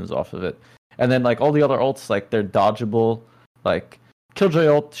options off of it. And then like all the other ults, like they're dodgeable. Like Killjoy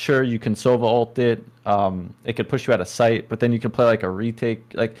ult, sure, you can Sova ult it. It could push you out of sight, but then you can play like a retake.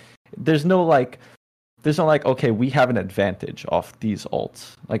 Like there's no like okay, we have an advantage off these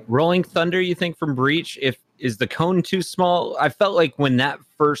ults. Like Rolling Thunder, you think from Breach, is the cone too small? I felt like when that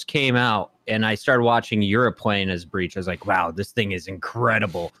first came out and I started watching Europe playing as Breach, I was like, wow, this thing is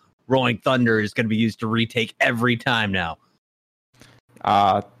incredible. Rolling Thunder is going to be used to retake every time now.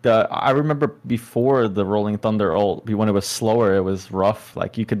 I remember before the Rolling Thunder ult, when it was slower, it was rough.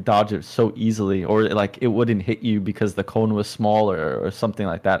 Like you could dodge it so easily, or like it wouldn't hit you because the cone was smaller or something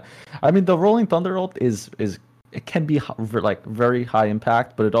like that. I mean, the Rolling Thunder ult is it can be like very high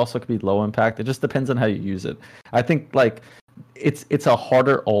impact, but it also could be low impact. It just depends on how you use it. I think like it's a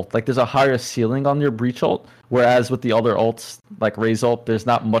harder ult. Like there's a higher ceiling on your Breach ult, whereas with the other ults like Raze ult, there's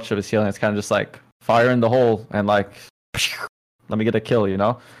not much of a ceiling. It's kind of just like fire in the hole and like let me get a kill, you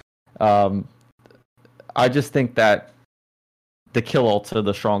know? I just think that the kill ults are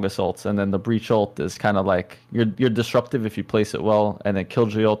the strongest ults, and then the Breach ult is kind of like you're disruptive if you place it well, and then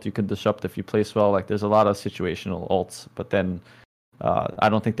Killjoy ult you can disrupt if you place well. Like there's a lot of situational ults, but then I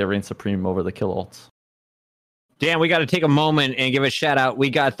don't think they reign supreme over the kill ults. Dan, we got to take a moment and give a shout out. We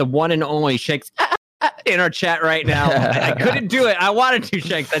got the one and only Shakes in our chat right now. I couldn't do it. I wanted to,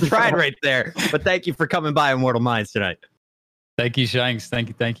 Shanks. I tried right there. But thank you for coming by Immortal Minds tonight. Thank you, Shanks.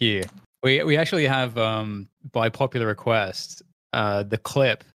 Thank you. We actually have, by popular request, the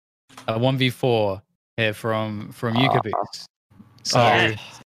clip 1v4 here from you, Kaboose. So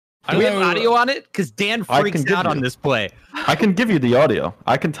do we have audio on it? Because Dan freaks out on this play. I can give you the audio.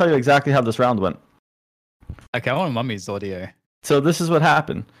 I can tell you exactly how this round went. Okay, I want mummAy's audio. So this is what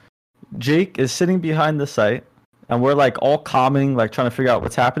happened. Jake is sitting behind the site, and we're like all calming, like trying to figure out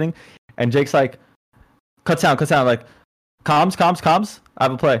what's happening. And Jake's like, cut sound, like, comms, I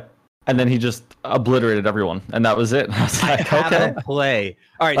have a play. And then he just obliterated everyone, and that was it. I was like, okay. Play.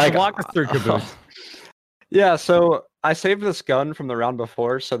 All right, so walk us through, Kaboose. Yeah, so I saved this gun from the round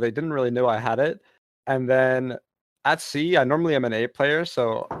before, so they didn't really know I had it. And then at C, I normally am an A player,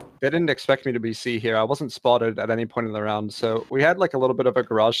 so they didn't expect me to be C here. I wasn't spotted at any point in the round. So we had like a little bit of a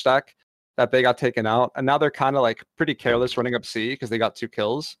garage stack that they got taken out, and now they're kind of like pretty careless running up C because they got 2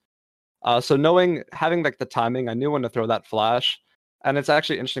 kills. So having like the timing, I knew when to throw that flash. And it's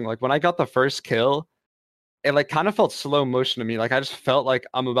actually interesting. Like when I got the first kill, it like kind of felt slow motion to me. Like I just felt like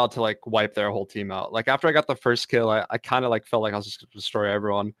I'm about to like wipe their whole team out. Like after I got the first kill, I kind of like felt like I was just gonna destroy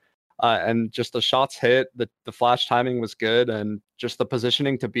everyone. And just the shots hit, the flash timing was good, and just the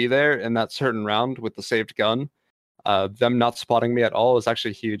positioning to be there in that certain round with the saved gun, them not spotting me at all was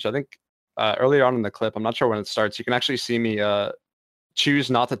actually huge. I think earlier on in the clip, I'm not sure when it starts, you can actually see me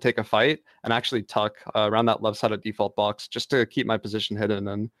choose not to take a fight and actually tuck around that left side of default box just to keep my position hidden.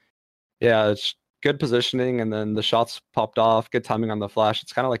 And yeah, it's good positioning, and then the shots popped off, good timing on the flash.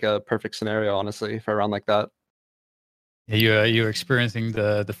 It's kind of like a perfect scenario, honestly, for a round like that. Yeah, you're experiencing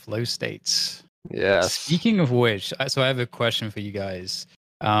the flow states. Yeah. Speaking of which, so I have a question for you guys.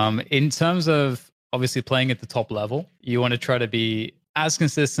 In terms of obviously playing at the top level, you want to try to be as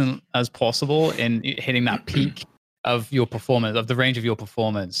consistent as possible in hitting that peak of your performance, of the range of your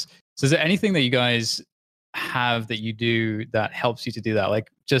performance. So is there anything that you guys have that you do that helps you to do that? Like,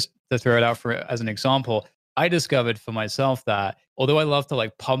 just to throw it out as an example, I discovered for myself that although I love to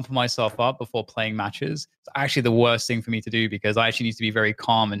like pump myself up before playing matches, it's actually the worst thing for me to do, because I actually need to be very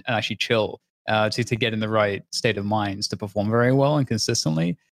calm and actually chill to get in the right state of mind to perform very well and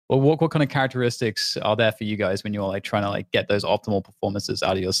consistently. Well, what kind of characteristics are there for you guys when you're like trying to like get those optimal performances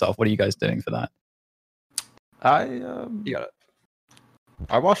out of yourself? What are you guys doing for that? You got it.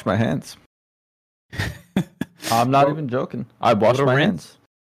 I wash my hands. I'm not even joking. I wash my hands.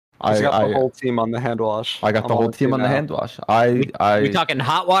 I got the whole team on the hand wash. I got the whole team on the hand wash. We talking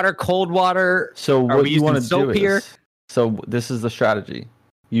hot water, cold water? So what you want to do here? So this is the strategy.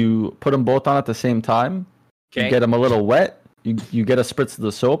 You put them both on at the same time. Okay. You get them a little wet. You get a spritz of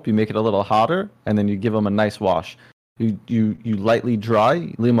the soap. You make it a little hotter, and then you give them a nice wash. You lightly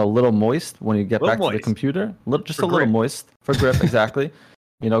dry, leave them a little moist when you get back to the computer. Just a little moist for grip, exactly.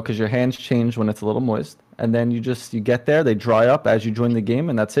 You know, because your hands change when it's a little moist. And then you get there, they dry up as you join the game,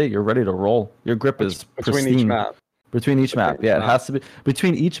 and that's it. You're ready to roll. Your grip is pristine. Between each map. Between each map, yeah. It has to be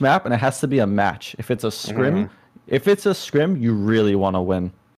between each map, and it has to be a match. If it's a scrim, you really want to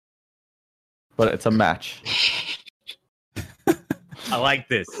win. But it's a match. I like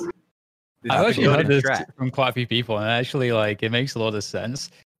this. I've actually heard this from quite a few people, and actually, like, it makes a lot of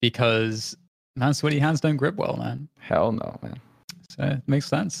sense because, man, sweaty hands don't grip well, man. Hell no, man. So it makes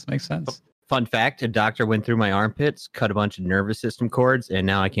sense. Makes sense. Fun fact: a doctor went through my armpits, cut a bunch of nervous system cords, and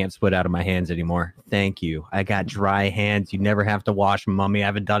now I can't sweat out of my hands anymore. Thank you. I got dry hands. You never have to wash them, mummy. I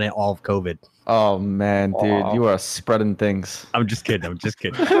haven't done it all of COVID. Oh man, dude, you are spreading things. I'm just kidding.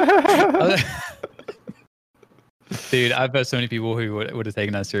 Dude, I've heard so many people who would have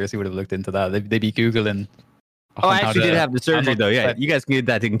taken that seriously, would have looked into that. They'd be Googling. Oh, I actually did have the surgery, though. Yeah, you guys can get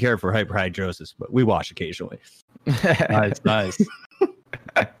that taken care of for hyperhidrosis, but we wash occasionally. Nice.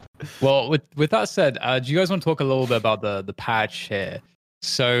 Well, with that said, do you guys want to talk a little bit about the patch here?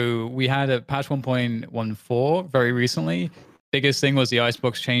 So we had a patch 1.14 very recently. Biggest thing was the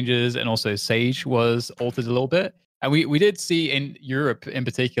icebox changes, and also Sage was altered a little bit. And we did see in Europe in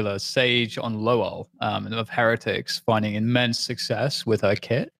particular, Sage on Lowell of Heretics finding immense success with her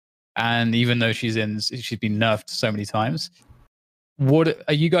kit. And even though she's been nerfed so many times, what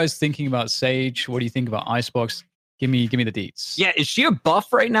are you guys thinking about Sage? What do you think about Icebox? Give me the deets. Yeah, is she a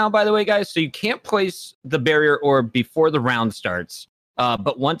buff right now, by the way, guys? So you can't place the barrier orb before the round starts.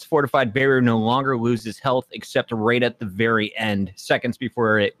 But once fortified, barrier no longer loses health except right at the very end. Seconds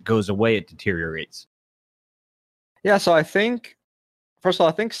before it goes away, it deteriorates. Yeah, so I think, first of all,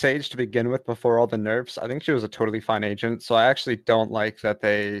 I think Sage to begin with, before all the nerfs, I think she was a totally fine agent. So I actually don't like that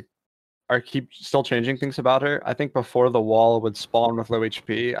they keep still changing things about her. I think before the wall would spawn with low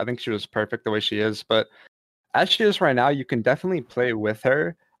HP, I think she was perfect the way she is. But as she is right now, you can definitely play with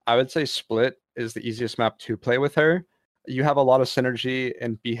her. I would say Split is the easiest map to play with her. You have a lot of synergy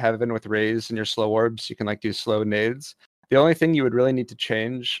in Be Heaven with Raze and your slow orbs. You can like do slow nades. The only thing you would really need to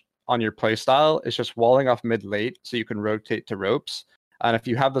change on your playstyle is just walling off mid late so you can rotate to ropes. And if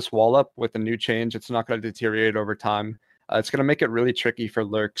you have this wall up with a new change, it's not going to deteriorate over time. It's going to make it really tricky for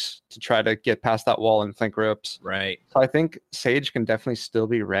lurks to try to get past that wall and flank ropes. Right. So I think Sage can definitely still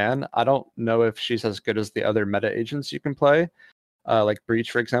be ran. I don't know if she's as good as the other meta agents you can play. Like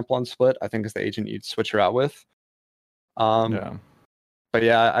Breach, for example, on Split, I think is the agent you'd switch her out with. But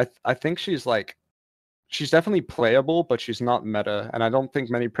yeah, I think she's definitely playable, but she's not meta. And I don't think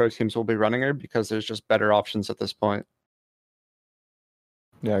many pro teams will be running her because there's just better options at this point.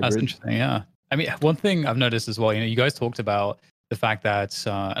 Yeah, that's interesting. Yeah. I mean, one thing I've noticed as well, you guys talked about the fact that,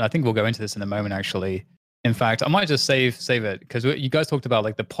 and I think we'll go into this in a moment, actually. In fact, I might just save it because you guys talked about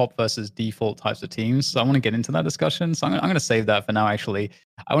like the pop versus default types of teams. So I want to get into that discussion. So I'm going to save that for now, actually.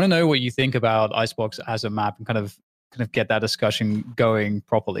 I want to know what you think about Icebox as a map and kind of get that discussion going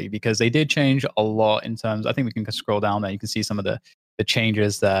properly, because they did change a lot in terms, I think we can scroll down there. You can see some of the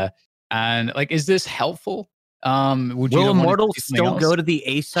changes there. And like, is this helpful? Will Immortal still go to the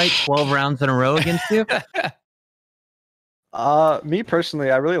A site 12 rounds in a row against you? Me personally,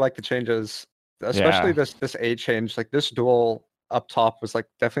 I really like the changes, especially this A change. Like this duel up top was like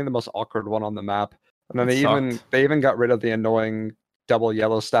definitely the most awkward one on the map. And then they even got rid of the annoying double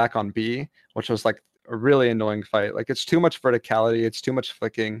yellow stack on B, which was like a really annoying fight. Like it's too much verticality, it's too much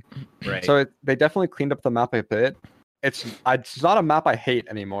flicking. Right. So they definitely cleaned up the map a bit. It's not a map I hate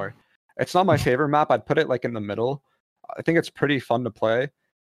anymore. It's not my favorite map. I'd put it like in the middle. I think it's pretty fun to play.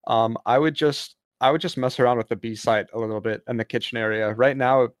 I would just mess around with the B site a little bit and the kitchen area. Right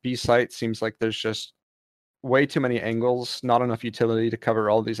now, B site seems like there's just way too many angles, not enough utility to cover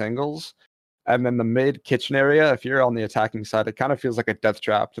all these angles. And then the mid kitchen area, if you're on the attacking side, it kind of feels like a death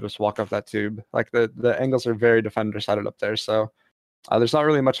trap to just walk off that tube. Like the angles are very defender sided up there. So there's not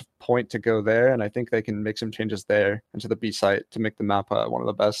really much point to go there. And I think they can make some changes there into the B site to make the map one of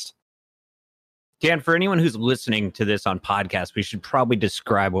the best. Dan, for anyone who's listening to this on podcast, we should probably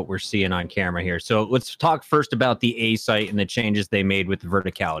describe what we're seeing on camera here. So let's talk first about the A site and the changes they made with the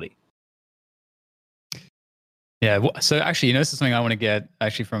verticality. Yeah, so actually, this is something I want to get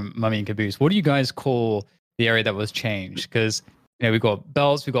actually from mummAy and Kaboose. What do you guys call the area that was changed? Because we've got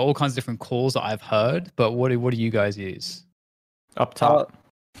belts, we've got all kinds of different calls that I've heard, but what do you guys use? Up top.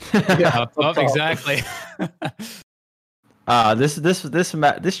 Up top, exactly.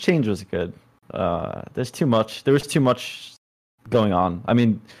 This change was good. There was too much going on. I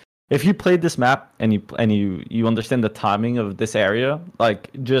mean, if you played this map and you understand the timing of this area,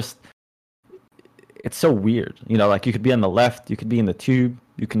 like just it's so weird. Like you could be on the left, you could be in the tube,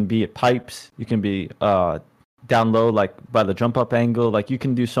 you can be at pipes, you can be down low, like by the jump up angle. Like you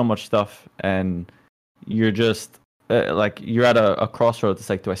can do so much stuff, and you're just like you're at a crossroads. It's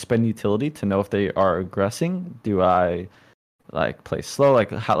like, do I spend utility to know if they are aggressing? Do I like play slow? Like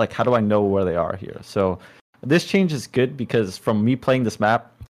how do I know where they are here? So this change is good because from me playing this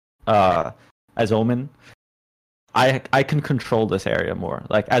map as Omen, I can control this area more.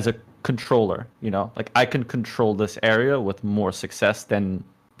 Like as a controller, like I can control this area with more success than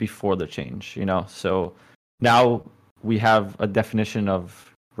before the change. So now we have a definition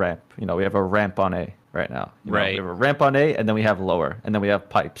of ramp. We have a ramp on A right now. Right. We have a ramp on A, and then we have lower, and then we have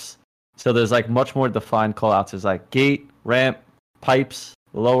pipes. So there's like much more defined callouts. There's like gate, ramp, pipes,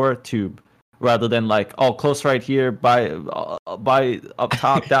 lower, tube, rather than like close right here by up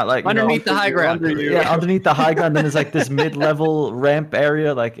top that like underneath the high ground. Underneath the high ground. Then there's like this mid-level ramp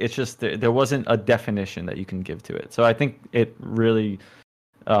area. Like it's just there wasn't a definition that you can give to it. So I think it really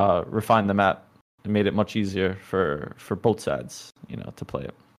refined the map and made it much easier for both sides, to play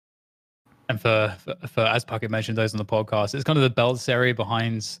it. And for as Puckett mentioned those on the podcast, it's kind of the belts area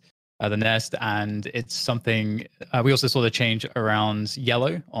behind the nest, and it's something we also saw the change around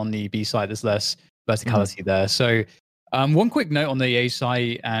yellow on the B side. There's less verticality there. So one quick note on the A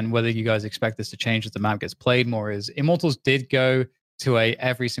side and whether you guys expect this to change as the map gets played more is Immortals did go to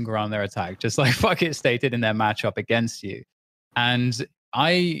every single round of their attack, just like Puckett stated in their matchup against you. And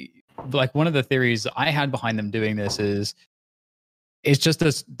I like one of the theories I had behind them doing this is it's just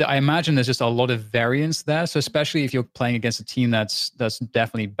this. I imagine there's just a lot of variance there. So especially if you're playing against a team that's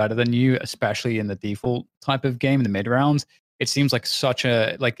definitely better than you, especially in the default type of game in the mid rounds, it seems like such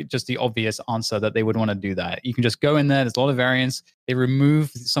a just the obvious answer that they would want to do that. You can just go in there. There's a lot of variance. They remove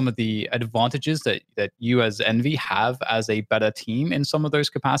some of the advantages that you as Envy have as a better team in some of those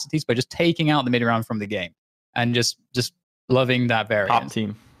capacities by just taking out the mid round from the game and just loving that variance. Top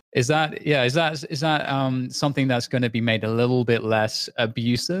team. Is that something that's going to be made a little bit less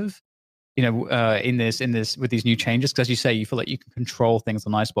abusive? In this with these new changes, because as you say, you feel like you can control things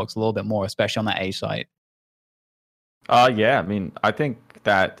on Icebox a little bit more, especially on that A site. Yeah, I mean, I think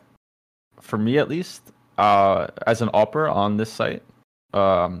that for me at least, as an opera on this site,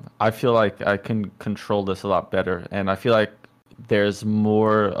 I feel like I can control this a lot better, and I feel like there's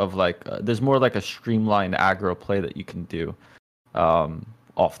more like a streamlined aggro play that you can do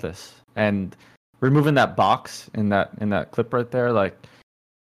off this, and removing that box in that clip right there, like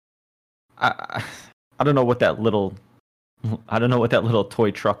I don't know what that little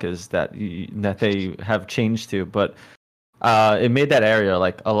toy truck is that they have changed to, but it made that area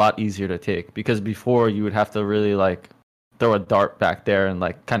like a lot easier to take, because before you would have to really like throw a dart back there and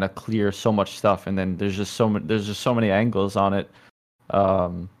like kind of clear so much stuff, and then there's just so many angles on it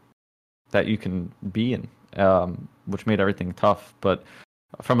that you can be in, which made everything tough. But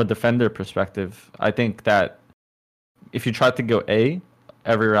from a defender perspective, I think that if you try to go A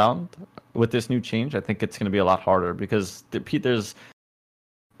every round with this new change, I think it's going to be a lot harder, because there's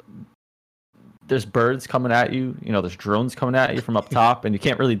birds coming at you, there's drones coming at you from up top, and you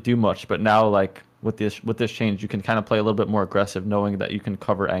can't really do much. But now, like with this change, you can kind of play a little bit more aggressive, knowing that you can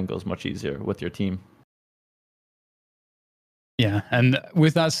cover angles much easier with your team. Yeah, and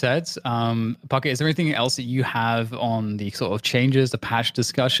with that said, Bucket, is there anything else that you have on the sort of changes, the patch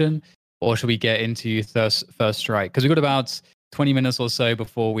discussion, or should we get into first strike? Because we've got about 20 minutes or so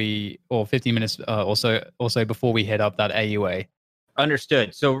or 15 minutes or so before we hit up that AUA.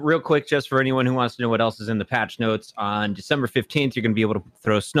 Understood. So real quick, just for anyone who wants to know what else is in the patch notes, on December 15th, you're going to be able to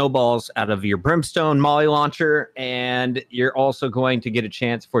throw snowballs out of your Brimstone Molly launcher, and you're also going to get a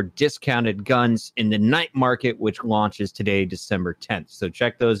chance for discounted guns in the night market, which launches today, December 10th. So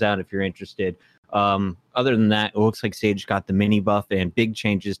check those out if you're interested. Other than that, it looks like Sage got the mini buff, and big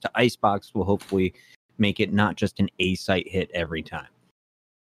changes to Icebox will hopefully make it not just an A site hit every time.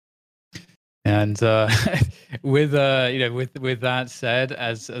 And with that said,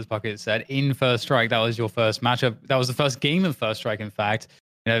 as Bucket said, in First Strike, that was your first matchup. That was the first game of First Strike, in fact.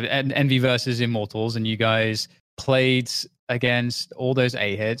 Envy versus Immortals, and you guys played against all those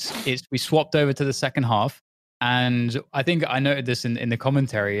A hits. We swapped over to the second half, and I think I noted this in the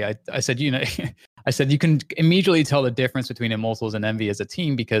commentary. I said, I said you can immediately tell the difference between Immortals and Envy as a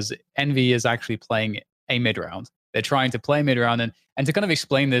team, because Envy is actually playing a mid round. They're trying to play mid round, and to kind of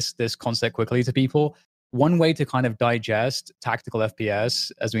explain this concept quickly to people, one way to kind of digest tactical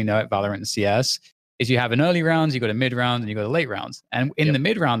FPS, as we know it, Valorant and CS, is you have an early round, you got a mid round, and you got a late round. And in the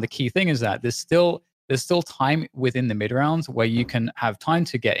mid round, the key thing is that there's still time within the mid rounds where you can have time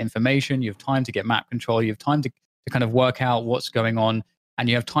to get information, you have time to get map control, you have time to kind of work out what's going on, and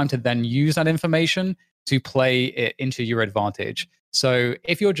you have time to then use that information to play it into your advantage. So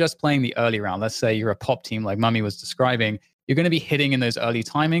if you're just playing the early round, let's say you're a pop team like mummAy was describing, you're going to be hitting in those early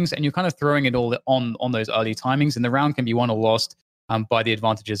timings, and you're kind of throwing it all on those early timings, and the round can be won or lost by the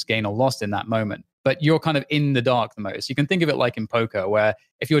advantages gained or lost in that moment. But you're kind of in the dark the most. You can think of it like in poker, where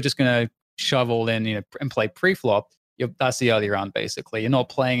if you're just going to shove all in, and play pre-flop, that's the early round basically. You're not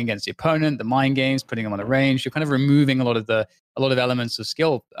playing against the opponent, the mind games, putting them on the range. You're kind of removing a lot of elements of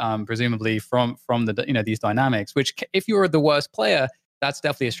skill, presumably from the these dynamics. Which, if you're the worst player, that's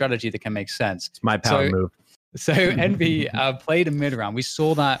definitely a strategy that can make sense. It's my power move. So Envy played a mid round. We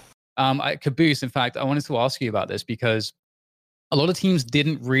saw that at Kaboose. In fact, I wanted to ask you about this because a lot of teams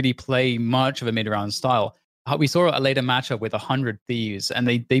didn't really play much of a mid round style. We saw a later matchup with 100 Thieves, and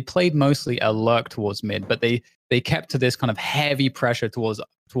they played mostly a lurk towards mid, but they kept to this kind of heavy pressure towards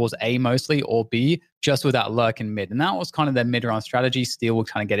A mostly, or B, just with that lurk in mid. And that was kind of their mid round strategy. Steel would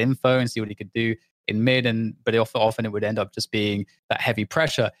kind of get info and see what he could do in mid, but often it would end up just being that heavy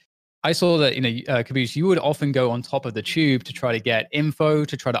pressure. I saw that, Kaboose, you would often go on top of the tube to try to get info,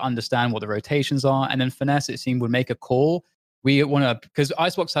 to try to understand what the rotations are. And then Finesse, it seemed, would make a call. Because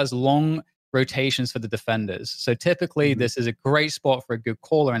Icebox has long rotations for the defenders. So typically this is a great spot for a good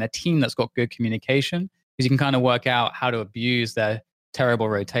caller and a team that's got good communication, because you can kind of work out how to abuse their terrible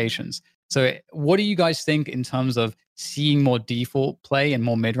rotations. So what do you guys think in terms of seeing more default play and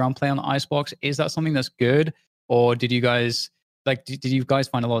more mid-round play on the Icebox? Is that something that's good? Or did you guys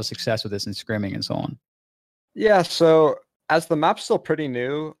find a lot of success with this in scrimming and so on? Yeah, so as the map's still pretty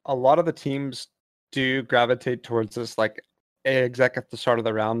new, a lot of the teams do gravitate towards this like exec at the start of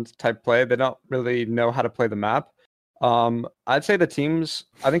the round type play. They don't really know how to play the map. I'd say the teams,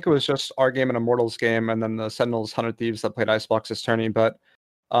 I think it was just our game and Immortal's game, and then the Sentinels, 100 Thieves that played Icebox this tourney. But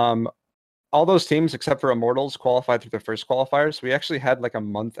all those teams, except for Immortals, qualified through their first qualifiers. We actually had like a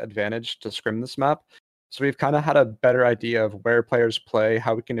month advantage to scrim this map. So we've kind of had a better idea of where players play,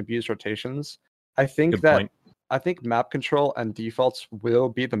 how we can abuse rotations. I think I think map control and defaults will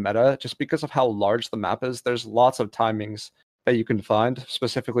be the meta just because of how large the map is. There's lots of timings that you can find,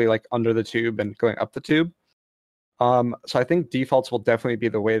 specifically like under the tube and going up the tube. So I think defaults will definitely be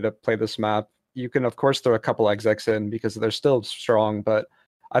the way to play this map. You can, of course, throw a couple execs in because they're still strong, but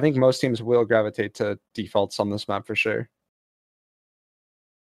I think most teams will gravitate to defaults on this map for sure.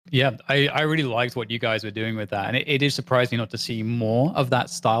 Yeah, I really liked what you guys were doing with that. And it is surprising not to see more of that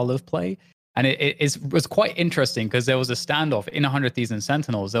style of play. And it was quite interesting because there was a standoff in 100 Thieves and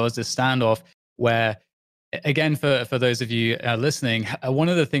Sentinels. There was this standoff where, again, for those of you listening, one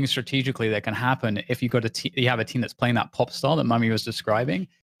of the things strategically that can happen if you have a team that's playing that pop style that mummAy was describing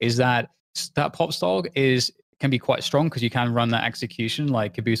is that pop style can be quite strong because you can run that execution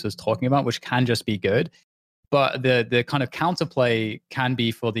like Kaboose was talking about, which can just be good. But the kind of counterplay can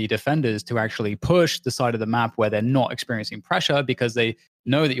be for the defenders to actually push the side of the map where they're not experiencing pressure because they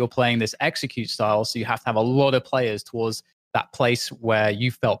know that you're playing this execute style. So you have to have a lot of players towards that place where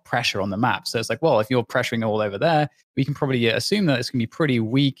you felt pressure on the map. So it's like, well, if you're pressuring all over there, we can probably assume that it's going to be pretty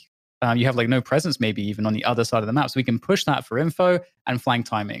weak. You have like no presence maybe even on the other side of the map. So we can push that for info and flank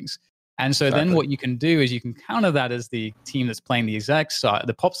timings. And so then what you can do is you can counter that as the team that's playing the exact side,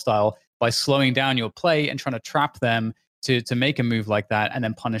 the pop style, by slowing down your play and trying to trap them to make a move like that and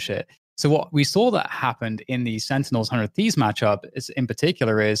then punish it. So what we saw that happened in the Sentinels 100 Thieves matchup in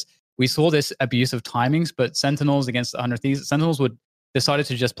particular is we saw this abuse of timings, but Sentinels against 100 Thieves, Sentinels decided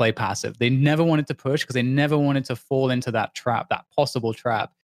to just play passive. They never wanted to push because they never wanted to fall into that trap, that possible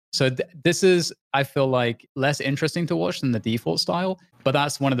trap. So this is, I feel like, less interesting to watch than the default style, but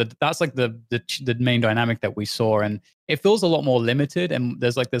that's like the main dynamic that we saw, and it feels a lot more limited, and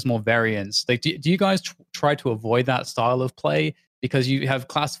there's more variance. Like, do you guys try to avoid that style of play because you have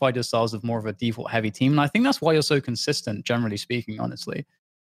classified yourselves as more of a default heavy team? And I think that's why you're so consistent, generally speaking, honestly.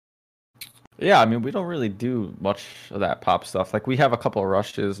 Yeah, I mean, we don't really do much of that pop stuff. Like, we have a couple of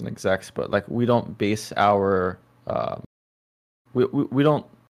rushes and execs, but like we don't base our we don't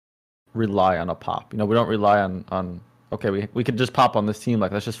rely on a pop. You know, we don't rely on okay, we could just pop on this team,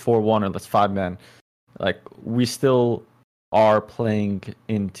 like let's just 4-1 or let's 5-man. Like, we still are playing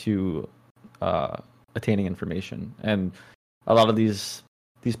into attaining information. And a lot of these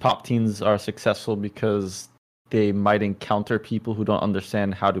pop teams are successful because they might encounter people who don't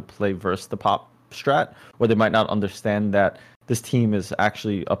understand how to play versus the pop strat, or they might not understand that this team is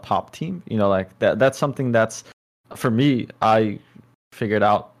actually a pop team. You know, like that's something that's, for me, I figured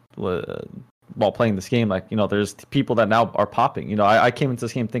out while playing this game. Like, you know, there's people that now are popping. You know, I came into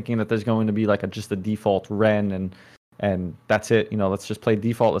this game thinking that there's going to be like just a default Ren and that's it. You know, let's just play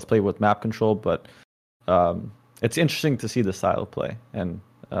default. Let's play with map control. But it's interesting to see the style of play, and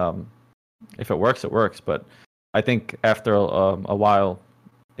if it works, it works. But I think after a while,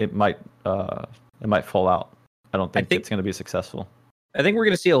 it might fall out. I don't think it's going to be successful. I think we're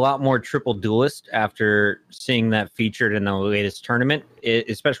going to see a lot more triple duelist after seeing that featured in the latest tournament,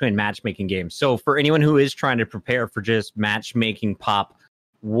 especially in matchmaking games. So for anyone who is trying to prepare for just matchmaking pop,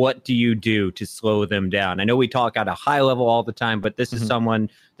 what do you do to slow them down? I know we talk at a high level all the time, but this is someone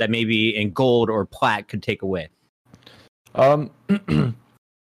that maybe in gold or plat could take away. I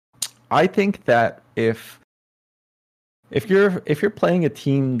think that if you're playing a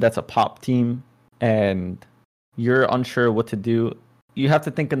team that's a pop team and you're unsure what to do, you have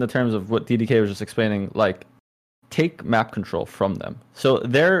to think in the terms of what DDK was just explaining. Like, take map control from them. So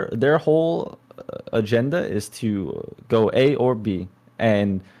their whole agenda is to go A or B,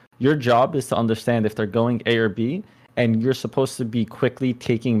 and your job is to understand if they're going A or B, and you're supposed to be quickly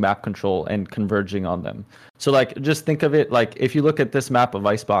taking map control and converging on them. So like, just think of it like, if you look at this map of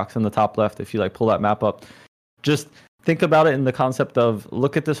Icebox in the top left, if you like pull that map up, just think about it in the concept of,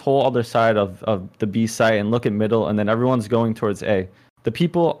 look at this whole other side of the B site and look at middle, and then everyone's going towards A. The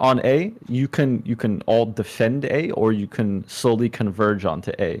people on A, you can all defend A, or you can slowly converge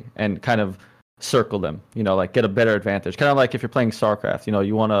onto A and kind of circle them, you know, like get a better advantage. Kind of like if you're playing StarCraft, you know,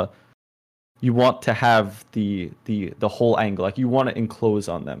 you want to have the whole angle, like you want to enclose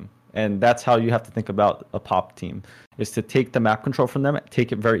on them. And that's how you have to think about a pop team, is to take the map control from them,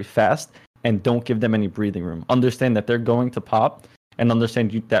 take it very fast, and don't give them any breathing room. Understand that they're going to pop, and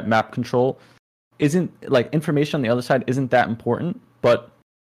understand that map control isn't, like, information on the other side isn't that important, but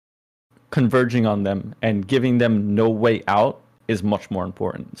converging on them and giving them no way out is much more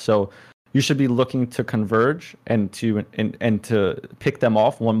important. So you should be looking to converge and to pick them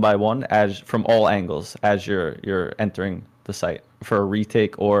off one by one as from all angles as you're entering the site for a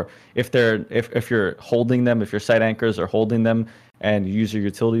retake, or if you're holding them, if your site anchors are holding them and you use your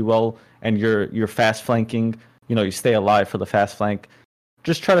utility well and you're fast flanking, you stay alive for the fast flank.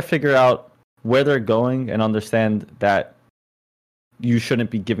 Just try to figure out where they're going and understand that you shouldn't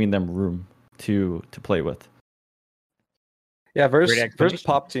be giving them room to play with. Yeah, versus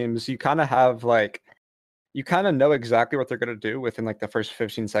pop teams, you kind of have you kind of know exactly what they're going to do within the first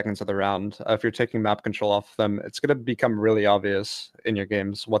 15 seconds of the round. If you're taking map control off them, it's going to become really obvious in your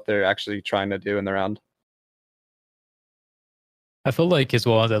games what they're actually trying to do in the round. I feel like as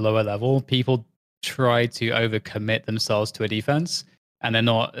well at a lower level, people try to overcommit themselves to a defense, and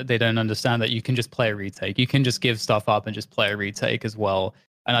they don't understand that you can just play a retake. You can just give stuff up and just play a retake as well.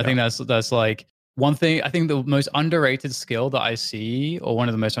 And I think that's like one thing. I think the most underrated skill that I see, or one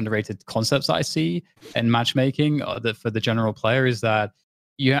of the most underrated concepts that I see in matchmaking for the general player, is that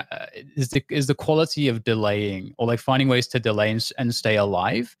is the quality of delaying, or finding ways to delay and stay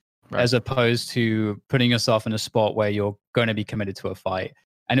alive, as opposed to putting yourself in a spot where you're going to be committed to a fight.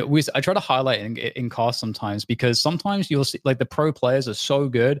 And I try to highlight in cast sometimes, because sometimes you'll see the pro players are so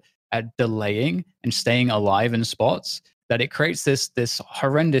good at delaying and staying alive in spots that it creates this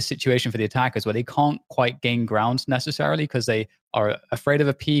horrendous situation for the attackers where they can't quite gain ground necessarily because they are afraid of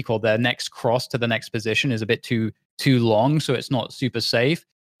a peek, or their next cross to the next position is a bit too long, so it's not super safe.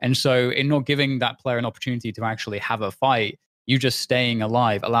 And so in not giving that player an opportunity to actually have a fight, you just staying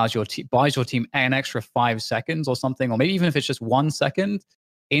alive allows buys your team an extra 5 seconds or something, or maybe even if it's just 1 second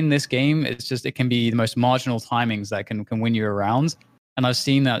in this game. It can be the most marginal timings that can win you around. And I've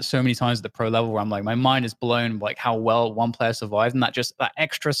seen that so many times at the pro level where I'm my mind is blown how well one player survived, and that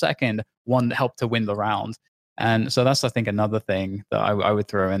extra second helped to win the round. And so that's, I think, another thing that I would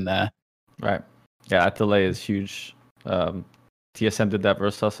throw in there. Right. Yeah, that delay is huge. TSM did that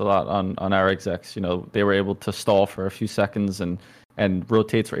versus us a lot on our execs. They were able to stall for a few seconds, and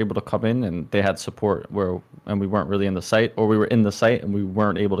rotates were able to come in, and they had support and we weren't really in the site, or we were in the site and we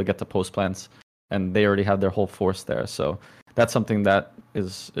weren't able to get to post plants, and they already had their whole force there. So that's something that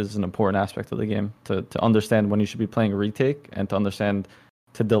is an important aspect of the game, to understand when you should be playing a retake, and to understand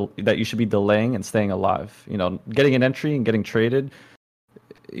that you should be delaying and staying alive. Getting an entry and getting traded,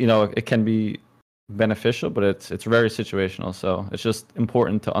 it can be beneficial, but it's very situational. So it's just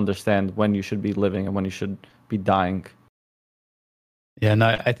important to understand when you should be living and when you should be dying. Yeah,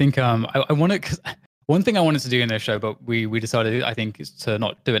 no, I think I want to, because one thing I wanted to do in this show, but we decided, I think, to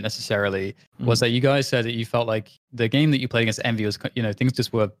not do it necessarily, was that you guys said that you felt like the game that you played against Envy was, things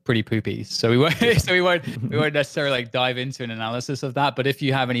just were pretty poopy. So we won't necessarily dive into an analysis of that. But if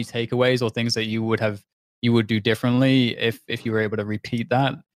you have any takeaways or things that you would do differently if you were able to repeat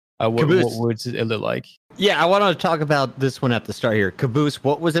that, what would it look like? Yeah, I want to talk about this one at the start here. Kaboose,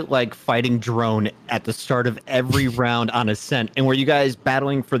 what was it like fighting Drone at the start of every round on Ascent? And were you guys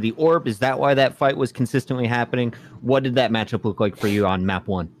battling for the orb? Is that why that fight was consistently happening? What did that matchup look like for you on map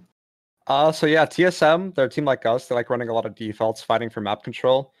 1? So yeah, TSM, they're a team like us. They like running a lot of defaults, fighting for map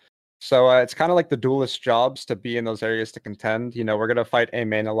control. So it's kind of like the duelist jobs to be in those areas to contend. We're going to fight A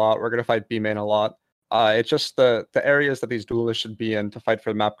main a lot. We're going to fight B main a lot. It's just the areas that these duelists should be in to fight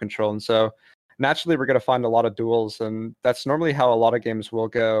for map control. And so naturally, we're going to find a lot of duels, and that's normally how a lot of games will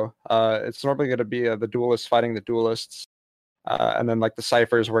go. It's normally going to be the duelists fighting the duelists, and then the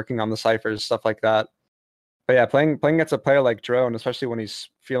ciphers working on the ciphers, stuff like that. But yeah, playing against a player like Drone, especially when he's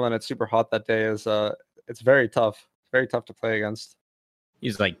feeling it super hot that day, it's very tough. Very tough to play against.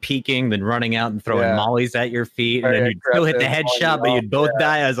 He's peeking, then running out and throwing mollies at your feet, and then you'd still hit the headshot, but you'd both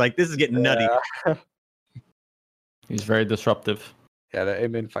die. I was like, this is getting nutty. He's very disruptive. Yeah, the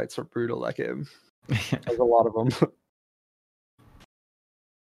A-main fights are brutal like him. There's a lot of them.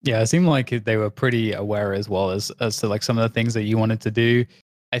 Yeah, it seemed like they were pretty aware as well as to some of the things that you wanted to do.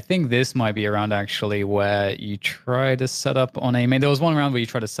 I think this might be around actually where you try to set up on A main. There was one round where you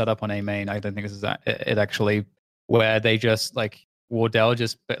tried to set up on A main. I don't think this is it actually, where they just Wardell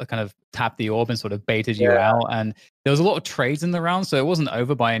just kind of tapped the orb and sort of baited you out. And there was a lot of trades in the round, so it wasn't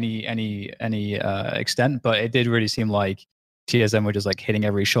over by any extent, but it did really seem like TSM were just hitting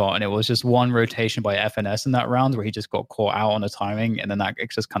every shot, and it was just one rotation by FNS in that round where he just got caught out on a timing, and then that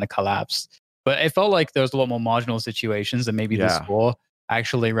just kind of collapsed. But it felt like there was a lot more marginal situations than maybe the score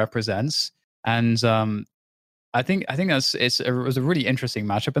actually represents. And I think it was a really interesting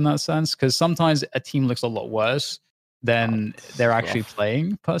matchup in that sense, because sometimes a team looks a lot worse than they're actually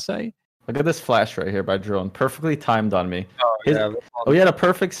playing per se. Look at this flash right here by Drone, perfectly timed on me. We had a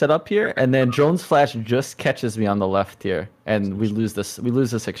perfect setup here, and then Drone's flash just catches me on the left here, and we lose this. We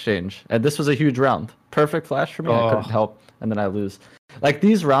lose this exchange, and this was a huge round. Perfect flash for me. I couldn't help, and then I lose. Like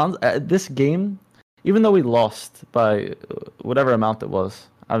these rounds, this game, even though we lost by whatever amount it was,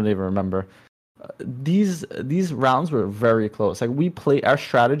 I don't even remember. These rounds were very close. Like our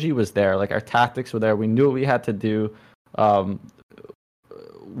strategy was there. Like our tactics were there. We knew what we had to do.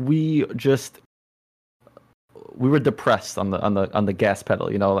 We were depressed on the gas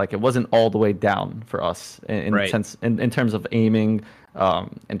pedal, like it wasn't all the way down for us in terms of aiming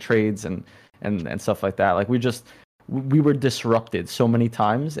and trades and stuff like that. Like we were disrupted so many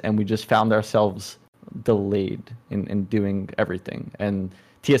times, and we just found ourselves delayed in doing everything, and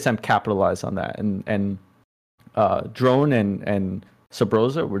TSM capitalized on that, and Drone and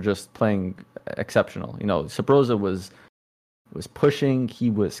Sabrosa were just playing exceptional. Sabrosa was pushing, he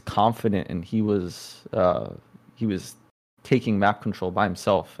was confident, and he was taking map control by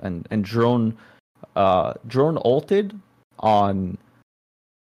himself, and Drone ulted on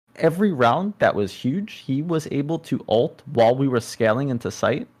every round. That was huge. He was able to ult while we were scaling into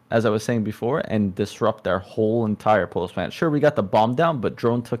site, as I was saying before, and disrupt our whole entire post plant. Sure, we got the bomb down, but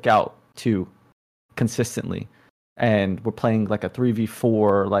Drone took out 2 consistently, and we're playing like a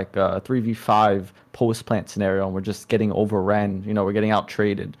 3v4, like a 3v5 post plant scenario, and we're just getting overran. We're getting out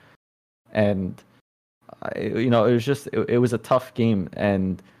traded, and it was a tough game,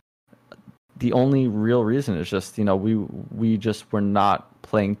 and the only real reason is just we just were not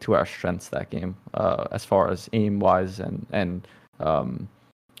playing to our strengths that game, as far as aim wise and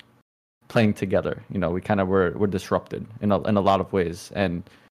playing together. We kind of were disrupted in a lot of ways, and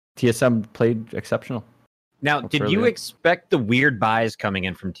TSM played exceptional. Now, did you expect the weird buys coming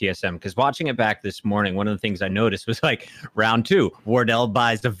in from TSM? Because watching it back this morning, one of the things I noticed was like round 2, Wardell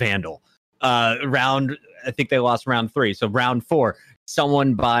buys the Vandal. I think they lost round 3. So round 4,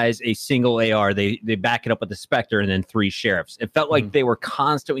 someone buys a single AR. They back it up with the Spectre, and then 3 Sheriffs. It felt like they were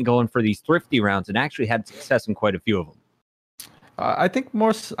constantly going for these thrifty rounds, and actually had success in quite a few of them. I think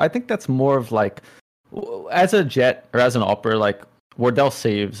that's more of like, as a Jet or as an Opper, like Wardell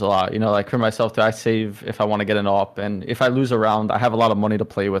saves a lot. Like for myself too, I save if I want to get an op, and if I lose a round, I have a lot of money to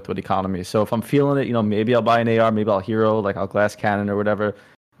play with economy. So if I'm feeling it, maybe I'll buy an AR, maybe I'll hero, like I'll glass cannon or whatever.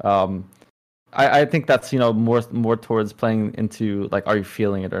 I think that's more towards playing into like, are you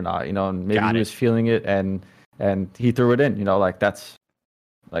feeling it or not? And maybe he was feeling it, and he threw it in. Like that's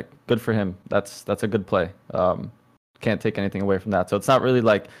like good for him. That's a good play. Can't take anything away from that. So it's not really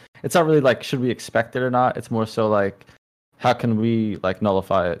like should we expect it or not. It's more so like, how can we like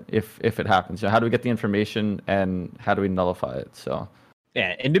nullify it if it happens? How do we get the information, and how do we nullify it? So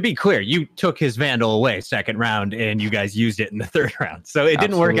yeah, and to be clear, you took his Vandal away second round, and you guys used it in the third round. So it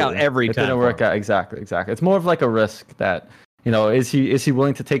didn't work out every time. It didn't work out exactly. It's more of like a risk that is he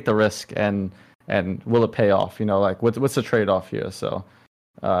willing to take the risk, and will it pay off? Like what's the trade off here? So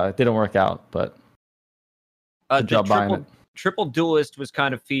it didn't work out, but good job buying it. Triple Duelist was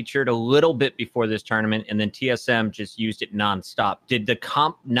kind of featured a little bit before this tournament, and then TSM just used it nonstop. Did the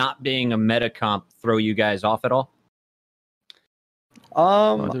comp not being a meta comp throw you guys off at all?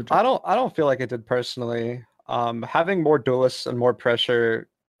 I don't feel like it did personally. Having more duelists and more pressure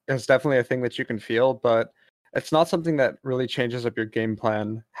is definitely a thing that you can feel, but it's not something that really changes up your game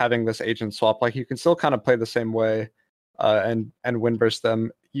plan. Having this agent swap, like you can still kind of play the same way, and win burst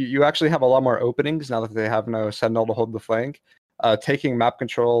them. You actually have a lot more openings now that they have no Sentinel to hold the flank. Taking map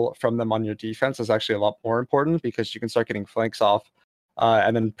control from them on your defense is actually a lot more important, because you can start getting flanks off,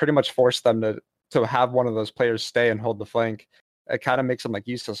 and then pretty much force them to have one of those players stay and hold the flank. It kind of makes them like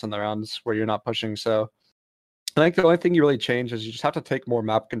useless in the rounds where you're not pushing. So I think the only thing you really change is you just have to take more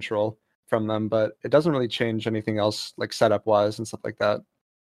map control from them, but it doesn't really change anything else like setup wise and stuff like that.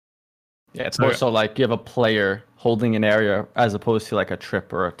 Yeah, it's more so like you have a player holding an area as opposed to like a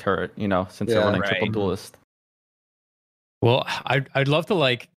trip or a turret, since they're running triple duelist. Well, I'd love to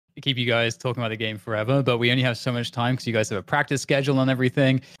like keep you guys talking about the game forever, but we only have so much time because you guys have a practice schedule and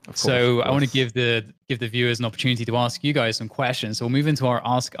everything. Of course. I want to give the viewers an opportunity to ask you guys some questions. So we'll move into our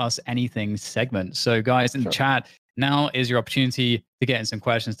Ask Us Anything segment. So guys in the chat, now is your opportunity to get in some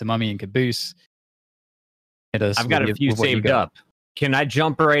questions to mummAy and Kaboose. I've got a few saved up. Can I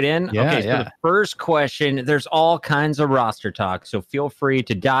jump right in? Yeah, so the first question, there's all kinds of roster talk, so feel free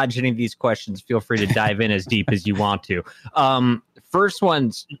to dodge any of these questions. Feel free to dive in as deep as you want to. First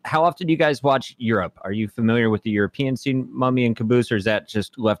one's, how often do you guys watch Europe? Are you familiar with the European scene, mummAy and Kaboose, or is that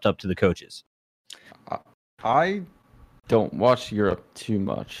just left up to the coaches? I don't watch Europe too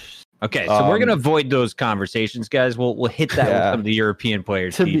much. Okay, so we're gonna avoid those conversations, guys. We'll hit that with some of the European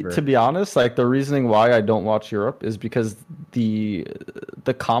players. To be honest, like the reasoning why I don't watch Europe is because the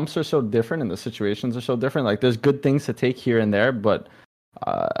comps are so different and the situations are so different. Like there's good things to take here and there, but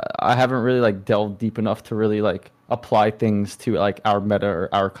I haven't really like delved deep enough to really like apply things to like our meta or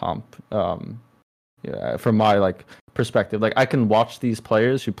our comp. From my like perspective, like I can watch these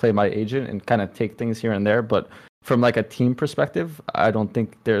players who play my agent and kind of take things here and there, but from like a team perspective, I don't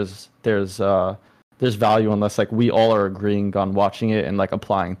think there's value unless like we all are agreeing on watching it and like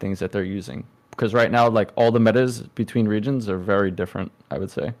applying things that they're using. Because right now, like all the metas between regions are very different, I would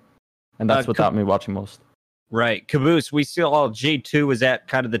say, and that's without me watching most. Right. Kaboose, we saw J2 was at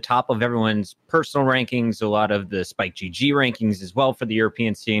kind of the top of everyone's personal rankings, a lot of the Spike GG rankings as well for the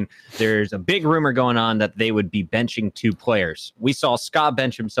European scene. There's a big rumor going on that they would be benching 2 players. We saw Ska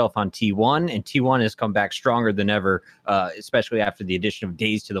bench himself on T1, and T1 has come back stronger than ever, especially after the addition of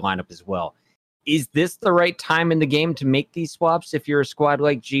Daze to the lineup as well. Is this the right time in the game to make these swaps if you're a squad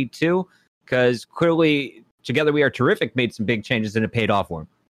like G2? Because clearly, Together We Are Terrific made some big changes and it paid off for him.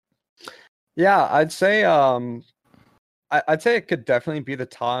 Yeah, I'd say I'd say it could definitely be the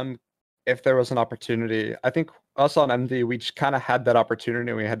time if there was an opportunity. I think us on MD, we just kind of had that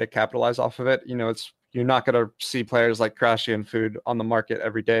opportunity and we had to capitalize off of it. You know, you're not going to see players like Crashy and Food on the market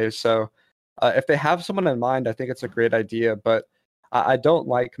every day. So if they have someone in mind, I think it's a great idea. But I don't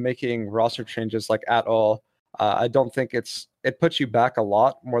like making roster changes like at all. I don't think it puts you back a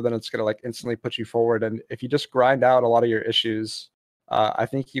lot more than it's going to like instantly put you forward. And if you just grind out a lot of your issues, I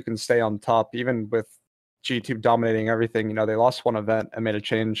think you can stay on top, even with G2 dominating everything. You know, they lost one event and made a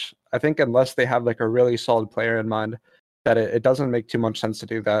change. I think unless they have like a really solid player in mind, that it doesn't make too much sense to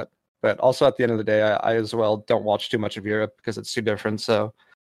do that. But also at the end of the day, I as well don't watch too much of Europe because it's too different. So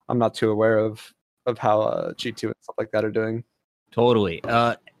I'm not too aware of how G2 and stuff like that are doing. Totally.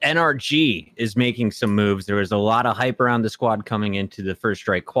 NRG is making some moves. There was a lot of hype around the squad coming into the First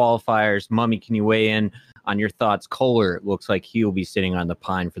Strike qualifiers. Mummy, can you weigh in on your thoughts? Kohler looks like he will be sitting on the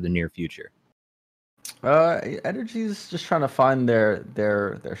pine for the near future. Energy's just trying to find their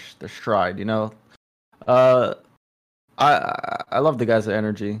stride, you know. I love the guys at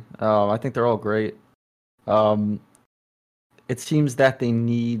Energy. I think they're all great. It seems that they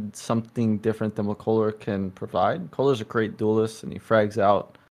need something different than what Kohler can provide. Kohler's a great duelist and he frags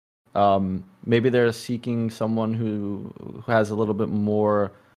out. Maybe they're seeking someone who has a little bit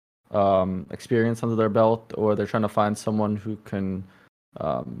more experience under their belt, or they're trying to find someone who can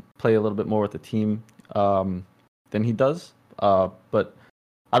play a little bit more with the team than he does. But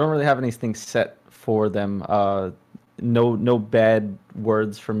I don't really have anything set for them. No bad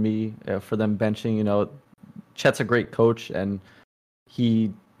words from me for them benching. You know, Chet's a great coach and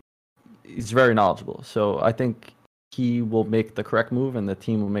he's very knowledgeable. So I think he will make the correct move and the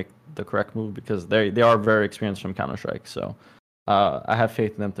team will make the correct move because they are very experienced from Counter-Strike. So I have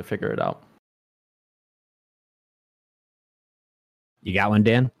faith in them to figure it out. You got one,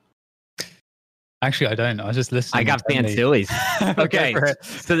 Dan? Actually, I don't. I was just listening. I got Van Sillies. Okay,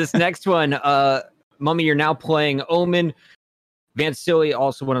 so this next one, Mummy, you're now playing Omen. Van Silly,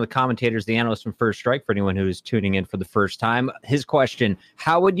 also one of the commentators, the analyst from First Strike, for anyone who is tuning in for the first time. His question,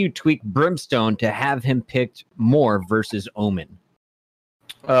 how would you tweak Brimstone to have him picked more versus Omen?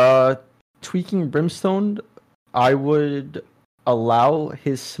 Tweaking Brimstone, I would allow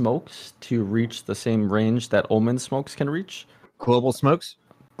his smokes to reach the same range that Omen smokes can reach. Global smokes?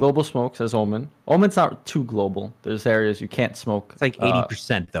 Global smokes as Omen. Omen's not too global. There's areas you can't smoke. It's like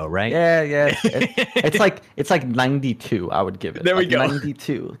 80% though, right? Yeah. It's like 92. I would give it. There we go.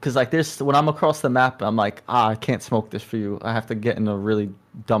 92. Because like when I'm across the map, I'm like, I can't smoke this for you. I have to get in a really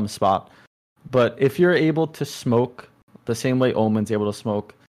dumb spot. But if you're able to smoke the same way Omen's able to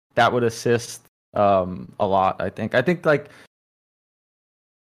smoke, that would assist a lot. I think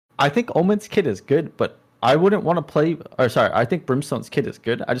Omen's kit is good, but I wouldn't want to play, I think Brimstone's kit is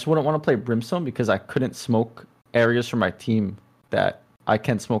good. I just wouldn't want to play Brimstone because I couldn't smoke areas for my team that I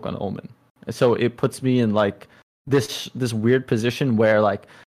can smoke on Omen. So it puts me in like this weird position where like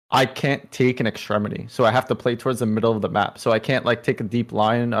I can't take an extremity. So I have to play towards the middle of the map. So I can't like take a deep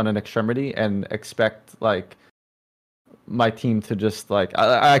line on an extremity and expect like my team to just like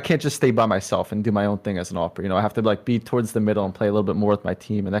I can't just stay by myself and do my own thing as an opera. You know, I have to like be towards the middle and play a little bit more with my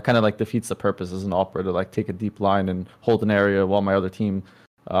team, and that kind of like defeats the purpose as an opera to like take a deep line and hold an area while my other team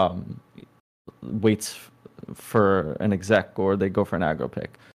waits for an exec or they go for an aggro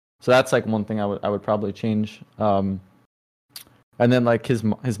pick. So that's like one thing I would probably change. And then like his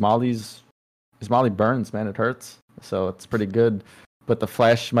molly burns, man, it hurts. So it's pretty good, but the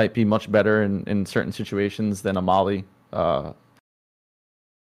flash might be much better in certain situations than a molly.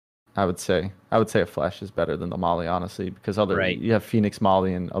 I would say a Flash is better than the Molly, honestly, because Right. you have Phoenix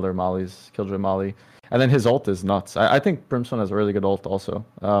Molly and other Mollies, Killjoy Molly, and then his ult is nuts. I think Brimstone has a really good ult also.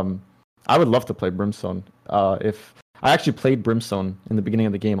 I would love to play Brimstone. If I actually played Brimstone in the beginning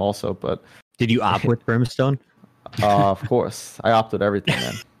of the game also, but did you opt with Brimstone? Of course, I opted everything,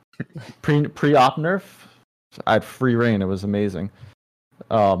 man. Pre-op nerf, I had free reign. It was amazing.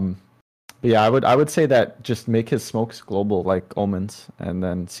 Yeah, I would say that just make his smokes global like Omens, and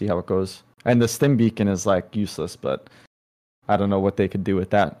then see how it goes. And the stim beacon is like useless, but I don't know what they could do with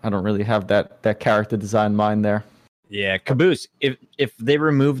that. I don't really have that character design mind there. Yeah, Caboose. If they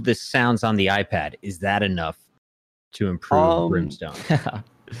remove the sounds on the iPad, is that enough to improve Brimstone?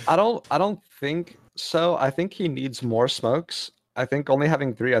 I don't think so. I think he needs more smokes. I think only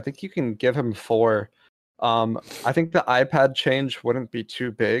having 3. I think you can give him 4. I think the iPad change wouldn't be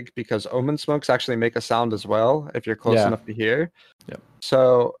too big because Omen smokes actually make a sound as well if you're close enough to hear. Yep.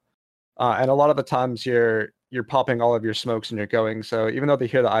 So, and a lot of the times you're popping all of your smokes and you're going. So even though they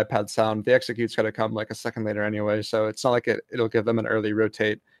hear the iPad sound, the execute's got to come like a second later anyway. So it's not like it'll give them an early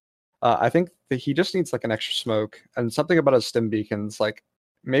rotate. I think that he just needs like an extra smoke and something about his stim beacons. Like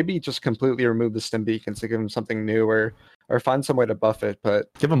maybe just completely remove the stim beacons to give him something new or find some way to buff it.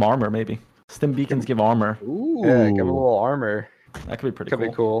 But give him armor maybe. Stim beacons give armor. Ooh. Yeah, give him a little armor. That could be pretty cool. Could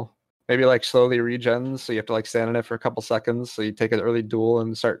be cool. Maybe like slowly regens, so you have to like stand in it for a couple seconds. So you take an early duel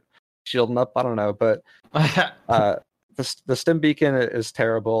and start shielding up. I don't know, but the stim beacon is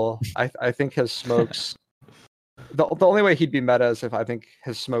terrible. I think his smokes. The only way he'd be meta is if I think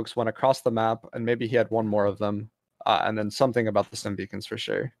his smokes went across the map and maybe he had one more of them, and then something about the stim beacons for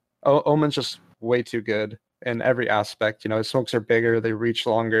sure. Omen's just way too good in every aspect. You know, his smokes are bigger, they reach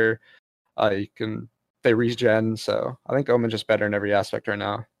longer. They regen, so I think Omen's just better in every aspect right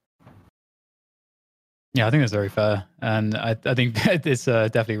now. Yeah, I think that's very fair, and I think that it's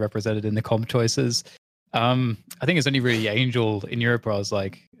definitely represented in the comp choices. I think it's only really Angel in Europe where I was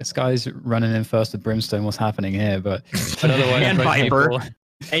like, this guy's running in first with Brimstone, what's happening here? But otherwise, and Viper.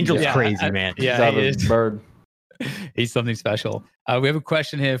 Angel's crazy, man. Yeah, he is. Bird. He's something special. We have a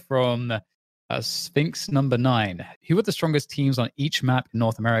question here from Sphinx number 9. Who are the strongest teams on each map in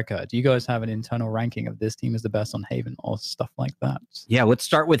North America? Do you guys have an internal ranking of this team is the best on Haven or stuff like that? Yeah, let's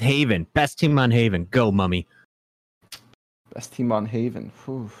start with Haven. Best team on Haven. Go, Mummy. Best team on Haven.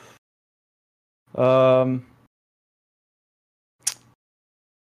 Whew. They're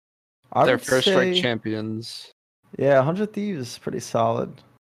first strike champions. Yeah, 100 Thieves is pretty solid.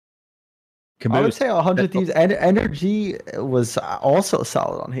 Caboose. I would say 100 Thieves. Energy was also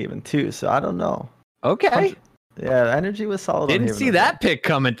solid on Haven too, so I don't know. Okay. Yeah, Energy was solid. Didn't on Haven see that pick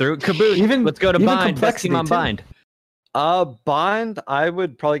coming through. Caboose. Let's go to Bind. Best team on Bind. Bind, I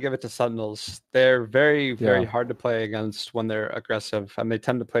would probably give it to Sentinels. They're very, very hard to play against when they're aggressive, and they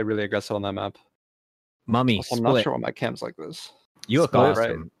tend to play really aggressive on that map. Mummy, also, I'm not sure why my cam's like this. You look awesome.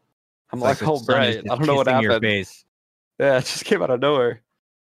 Right. I'm like, oh, bright. I don't know what happened. Your face. Yeah, it just came out of nowhere.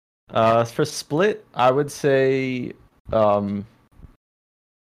 For Split, I would say Envy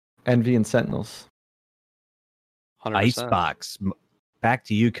and Sentinels. 100%. Icebox. Back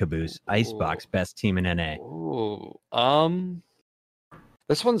to you, Caboose. Icebox, best team in NA. Ooh.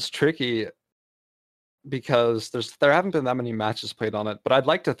 This one's tricky because there haven't been that many matches played on it, but I'd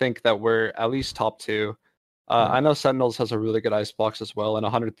like to think that we're at least top 2. I know Sentinels has a really good icebox as well, and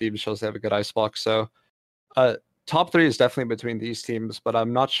 100 Thieves shows they have a good icebox. So top 3 is definitely between these teams, but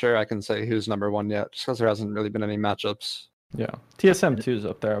I'm not sure I can say who's number 1 yet, just because there hasn't really been any matchups. Yeah, TSM 2 is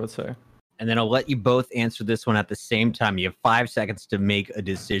up there, I would say. And then I'll let you both answer this one at the same time. You have 5 seconds to make a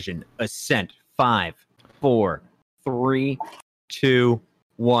decision. Ascent. 5, 4, 3, 2,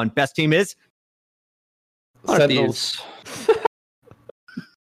 1. Best team is? 100 Thieves.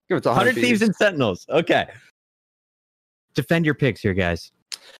 Give it to 100 Thieves and Sentinels. Okay. Defend your picks here, guys.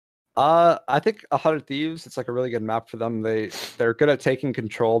 I think 100 Thieves, it's like a really good map for them. They're good at taking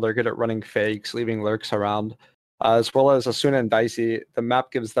control. They're good at running fakes, leaving lurks around. As well as Asuna and Dicey, the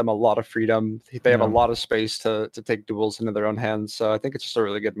map gives them a lot of freedom. They have a lot of space to take duels into their own hands. So I think it's just a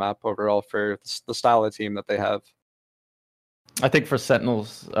really good map overall for the style of team that they have. I think for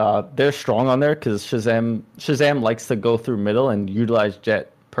Sentinels, they're strong on there because Shazam likes to go through middle and utilize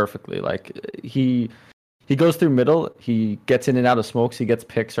Jet perfectly. Like he goes through middle, he gets in and out of smokes, he gets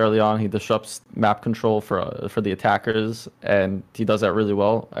picks early on, he disrupts map control for the attackers, and he does that really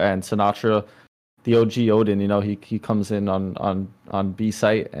well. And Sinatra, the OG Odin, you know, he comes in on B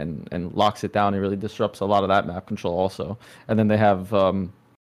site and locks it down. He really disrupts a lot of that map control also. And then they have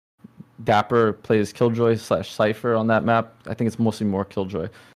Dapper plays Killjoy / Cypher on that map. I think it's mostly more Killjoy.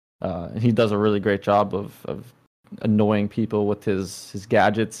 And he does a really great job of annoying people with his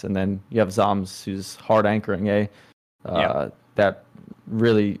gadgets, and then you have Zoms who's hard anchoring that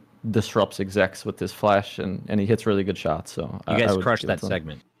really disrupts execs with his flash, and he hits really good shots. So you guys crushed that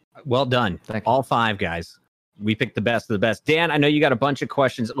segment. Well done. All 5 guys. We picked the best of the best. Dan, I know you got a bunch of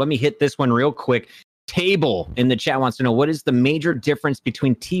questions. Let me hit this one real quick. Table in the chat wants to know, what is the major difference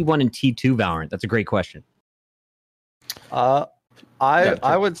between T1 and T2 Valorant? That's a great question. I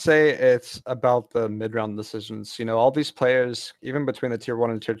would say it's about the mid-round decisions. All these players, even between the tier 1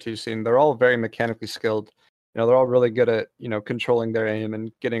 and tier 2 scene, they're all very mechanically skilled. They're all really good at, controlling their aim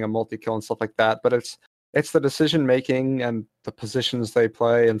and getting a multi-kill and stuff like that. But it's the decision making and the positions they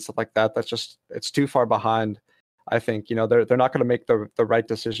play and stuff like that. It's too far behind. I think, they're not going to make the right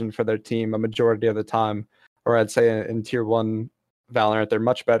decision for their team a majority of the time. Or I'd say in tier 1 Valorant, they're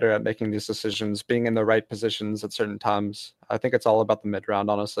much better at making these decisions, being in the right positions at certain times. I think it's all about the mid round,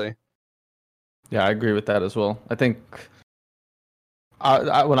 honestly. Yeah, I agree with that as well. I think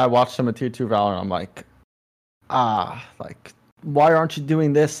when I watch some of tier 2 Valorant, I'm like, why aren't you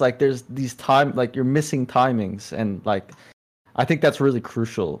doing this? Like, there's these you're missing timings, and like, I think that's really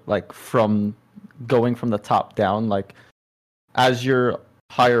crucial. Like, from going from the top down, like, as you're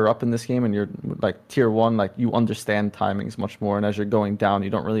higher up in this game and you're like tier 1, like, you understand timings much more, and as you're going down,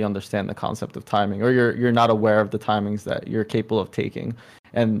 you don't really understand the concept of timing, or you're not aware of the timings that you're capable of taking.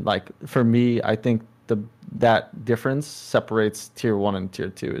 And like, for me, I think that difference separates tier 1 and tier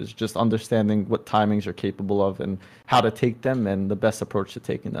 2 is just understanding what timings you're capable of and how to take them and the best approach to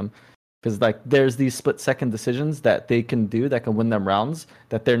taking them. Because like, there's these split-second decisions that they can do that can win them rounds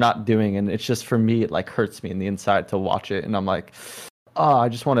that they're not doing, and it's just, for me, it like hurts me in the inside to watch it, and I'm like, I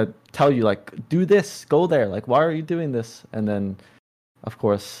just want to tell you, like, do this, go there, like, why are you doing this? And then, of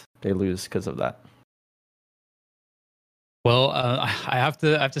course, they lose because of that. Well, I have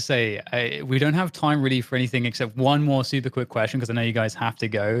to say, we don't have time really for anything except one more super quick question, because I know you guys have to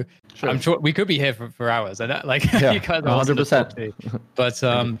go. Sure. I'm sure we could be here for hours. I don't, like, yeah, you guys 100%. But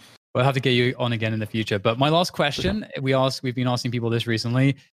we'll have to get you on again in the future. But my last question, we've been asking people this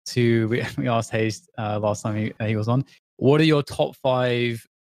recently. We asked Hayes last time he was on. What are your top 5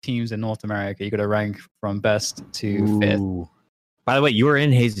 teams in North America? You got to rank from best to 5th. By the way, you were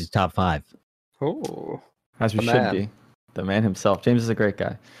in Hayes' top 5. Oh, as we should be. The man himself. James is a great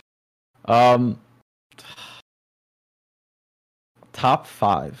guy. Top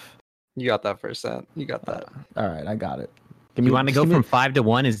 5. You got that first set. You got that. All right, I got it. You want to go from 5 to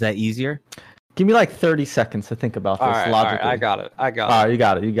 1? Is that easier? Give me like 30 seconds to think about this logically. All right, I got it.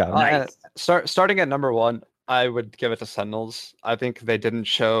 You got it. Nice. Starting at number 1, I would give it to Sentinels. I think they didn't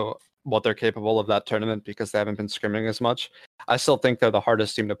show what they're capable of that tournament because they haven't been scrimming as much. I still think they're the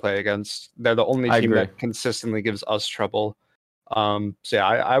hardest team to play against. They're the only team that consistently gives us trouble. So yeah,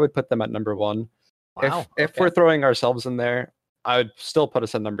 I would put them at number 1. Wow. If we're throwing ourselves in there, I would still put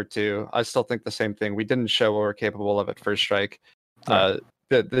us at number 2. I still think the same thing. We didn't show what we're capable of at First Strike.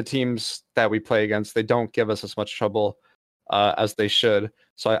 The teams that we play against, they don't give us as much trouble as they should.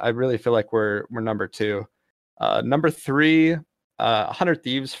 So I really feel like we're number 2. Number 3, 100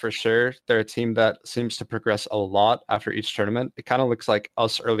 Thieves for sure. They're a team that seems to progress a lot after each tournament. It kind of looks like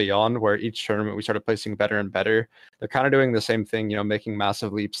us early on, where each tournament we started placing better and better. They're kind of doing the same thing, making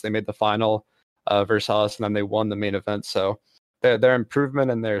massive leaps. They made the final versus us, and then they won the main event. So their improvement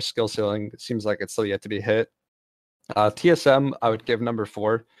and their skill ceiling, it seems like it's still yet to be hit. TSM, I would give number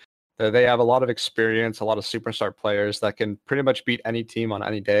 4. They have a lot of experience, a lot of superstar players that can pretty much beat any team on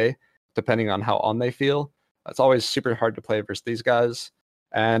any day, depending on how on they feel. It's always super hard to play versus these guys.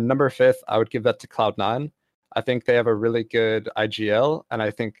 And number 5th, I would give that to Cloud9. I think they have a really good IGL, and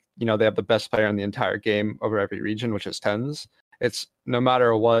I think, they have the best player in the entire game over every region, which is TenZ. It's no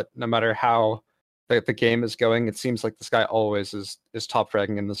matter what, no matter how the game is going, it seems like this guy always is top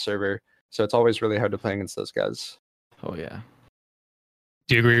fragging in the server. So it's always really hard to play against those guys. Oh, yeah.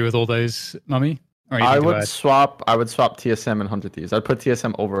 Do you agree with all those, mummAy? I would swap TSM and 100 Thieves. I'd put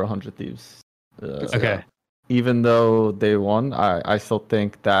TSM over 100 Thieves. Okay. Even though they won, I still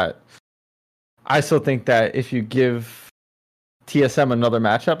think that if you give TSM another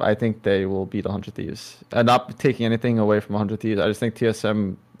matchup, I think they will beat 100 Thieves. And not taking anything away from 100 Thieves, I just think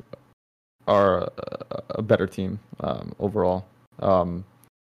TSM are a better team overall. And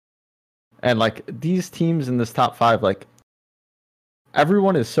like, these teams in this top 5, like,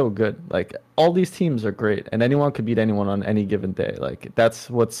 everyone is so good. Like, all these teams are great, and anyone could beat anyone on any given day. Like, that's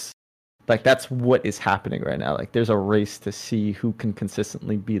what is happening right now. Like, there's a race to see who can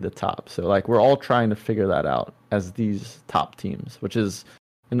consistently be the top. So like, we're all trying to figure that out as these top teams, which is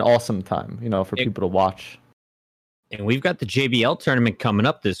an awesome time, for people to watch. And we've got the JBL tournament coming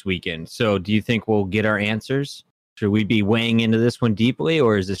up this weekend. So do you think we'll get our answers Should we be weighing into this one deeply,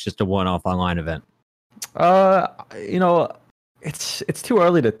 or is this just a one-off online event? It's too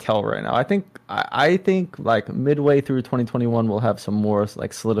early to tell right now. I think like midway through 2021 we'll have some more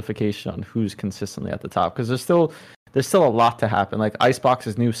like solidification on who's consistently at the top, because there's still a lot to happen. Like Icebox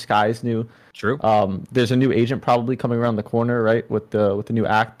is new, Sky is new. True. There's a new agent probably coming around the corner, right, with the new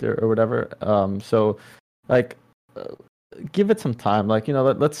act or whatever. So like give it some time. Like,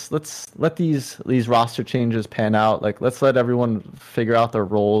 let's let these roster changes pan out. Like, let's let everyone figure out their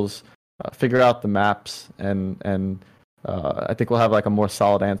roles, figure out the maps, and I think we'll have like a more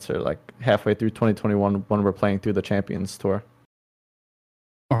solid answer like halfway through 2021 when we're playing through the Champions Tour.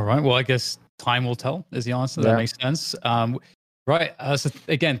 All right. Well, I guess time will tell is the answer. That makes sense. Right. So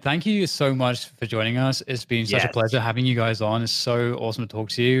again, thank you so much for joining us. It's been such a pleasure having you guys on. It's so awesome to talk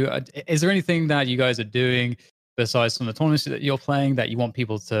to you. Is there anything that you guys are doing besides some of the tournaments that you're playing that you want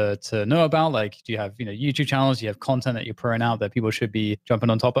people to know about? Like, do you have YouTube channels? Do you have content that you're pouring out that people should be jumping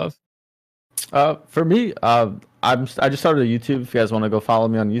on top of? For me, I just started a YouTube. If you guys want to go follow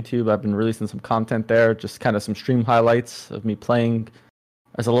me on YouTube, I've been releasing some content there, just kind of some stream highlights of me playing.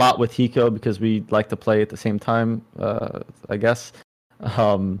 There's a lot with Hiko because we like to play at the same time, I guess.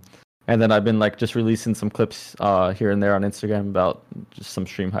 And then I've been like just releasing some clips here and there on Instagram about just some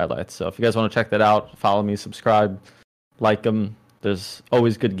stream highlights. So if you guys want to check that out, follow me, subscribe, like them. There's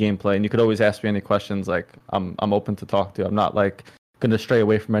always good gameplay, and you could always ask me any questions. Like I'm open to talk to. I'm not like going to stray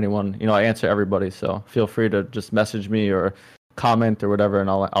away from anyone. I answer everybody, so feel free to just message me or comment or whatever, and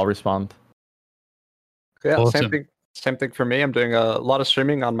I'll respond. Yeah, awesome. Same thing for me. I'm doing a lot of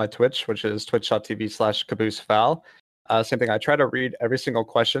streaming on my Twitch, which is twitch.tv/KabooseFoul. Same thing. I try to read every single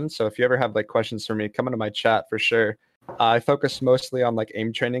question. So if you ever have like questions for me, come into my chat for sure. I focus mostly on like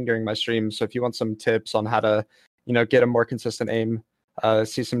aim training during my streams. So if you want some tips on how to, get a more consistent aim,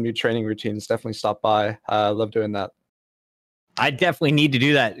 see some new training routines, definitely stop by. I love doing that. I definitely need to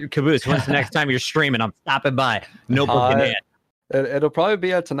do that. Kaboose, when's the next time you're streaming? I'm stopping by. Notebook in hand. It'll probably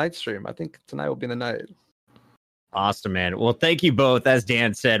be a tonight stream. I think tonight will be the night. Awesome, man. Well, thank you both. As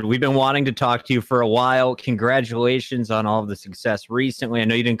Dan said, we've been wanting to talk to you for a while. Congratulations on all of the success recently. I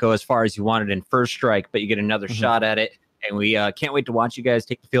know you didn't go as far as you wanted in First Strike, but you get another shot at it. And we can't wait to watch you guys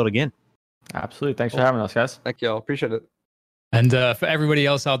take the field again. Absolutely. Thanks for having us, guys. Thank you all. Appreciate it. And for everybody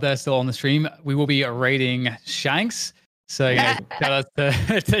else out there still on the stream, we will be raiding Shanks. So shout out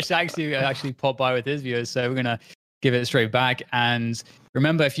to Shanks who actually popped by with his viewers. So we're going to give it straight back. And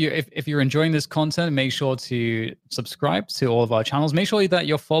remember, if you're enjoying this content, make sure to subscribe to all of our channels. Make sure that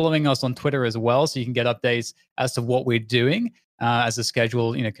you're following us on Twitter as well, so you can get updates as to what we're doing as the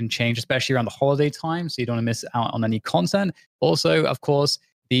schedule can change, especially around the holiday time, so you don't want to miss out on any content. Also, of course,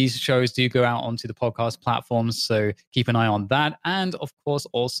 these shows do go out onto the podcast platforms, so keep an eye on that. And of course,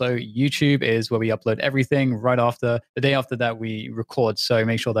 also YouTube is where we upload everything right after the day after that we record. So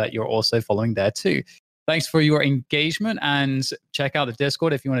make sure that you're also following there too. Thanks for your engagement, and check out the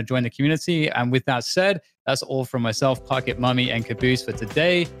Discord if you want to join the community. And with that said, that's all from myself, Pocket mummAy, and Kaboose for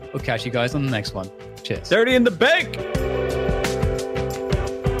today. We'll catch you guys on the next one. Cheers. 30 in the bank.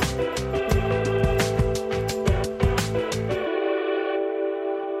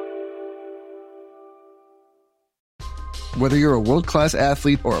 Whether you're a world-class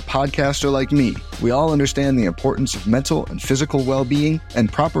athlete or a podcaster like me, we all understand the importance of mental and physical well-being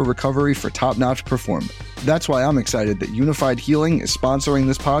and proper recovery for top-notch performance. That's why I'm excited that Unified Healing is sponsoring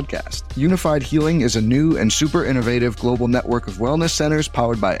this podcast. Unified Healing is a new and super innovative global network of wellness centers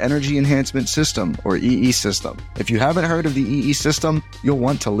powered by Energy Enhancement System, or EE System. If you haven't heard of the EE System, you'll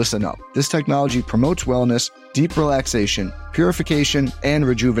want to listen up. This technology promotes wellness, deep relaxation, purification, and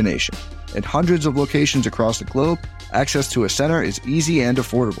rejuvenation. At hundreds of locations across the globe, access to a center is easy and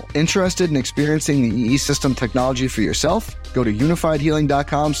affordable. Interested in experiencing the EE System technology for yourself? Go to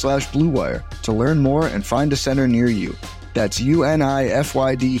unifiedhealing.com/bluewire to learn more and find a center near you. That's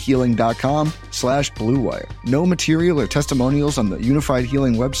unifydhealing.com/bluewire. No material or testimonials on the Unified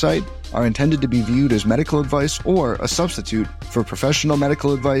Healing website are intended to be viewed as medical advice or a substitute for professional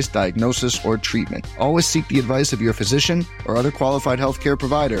medical advice, diagnosis, or treatment. Always seek the advice of your physician or other qualified healthcare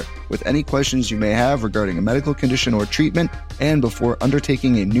provider with any questions you may have regarding a medical condition or treatment, and before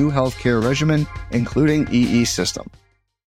undertaking a new healthcare regimen, including EE System.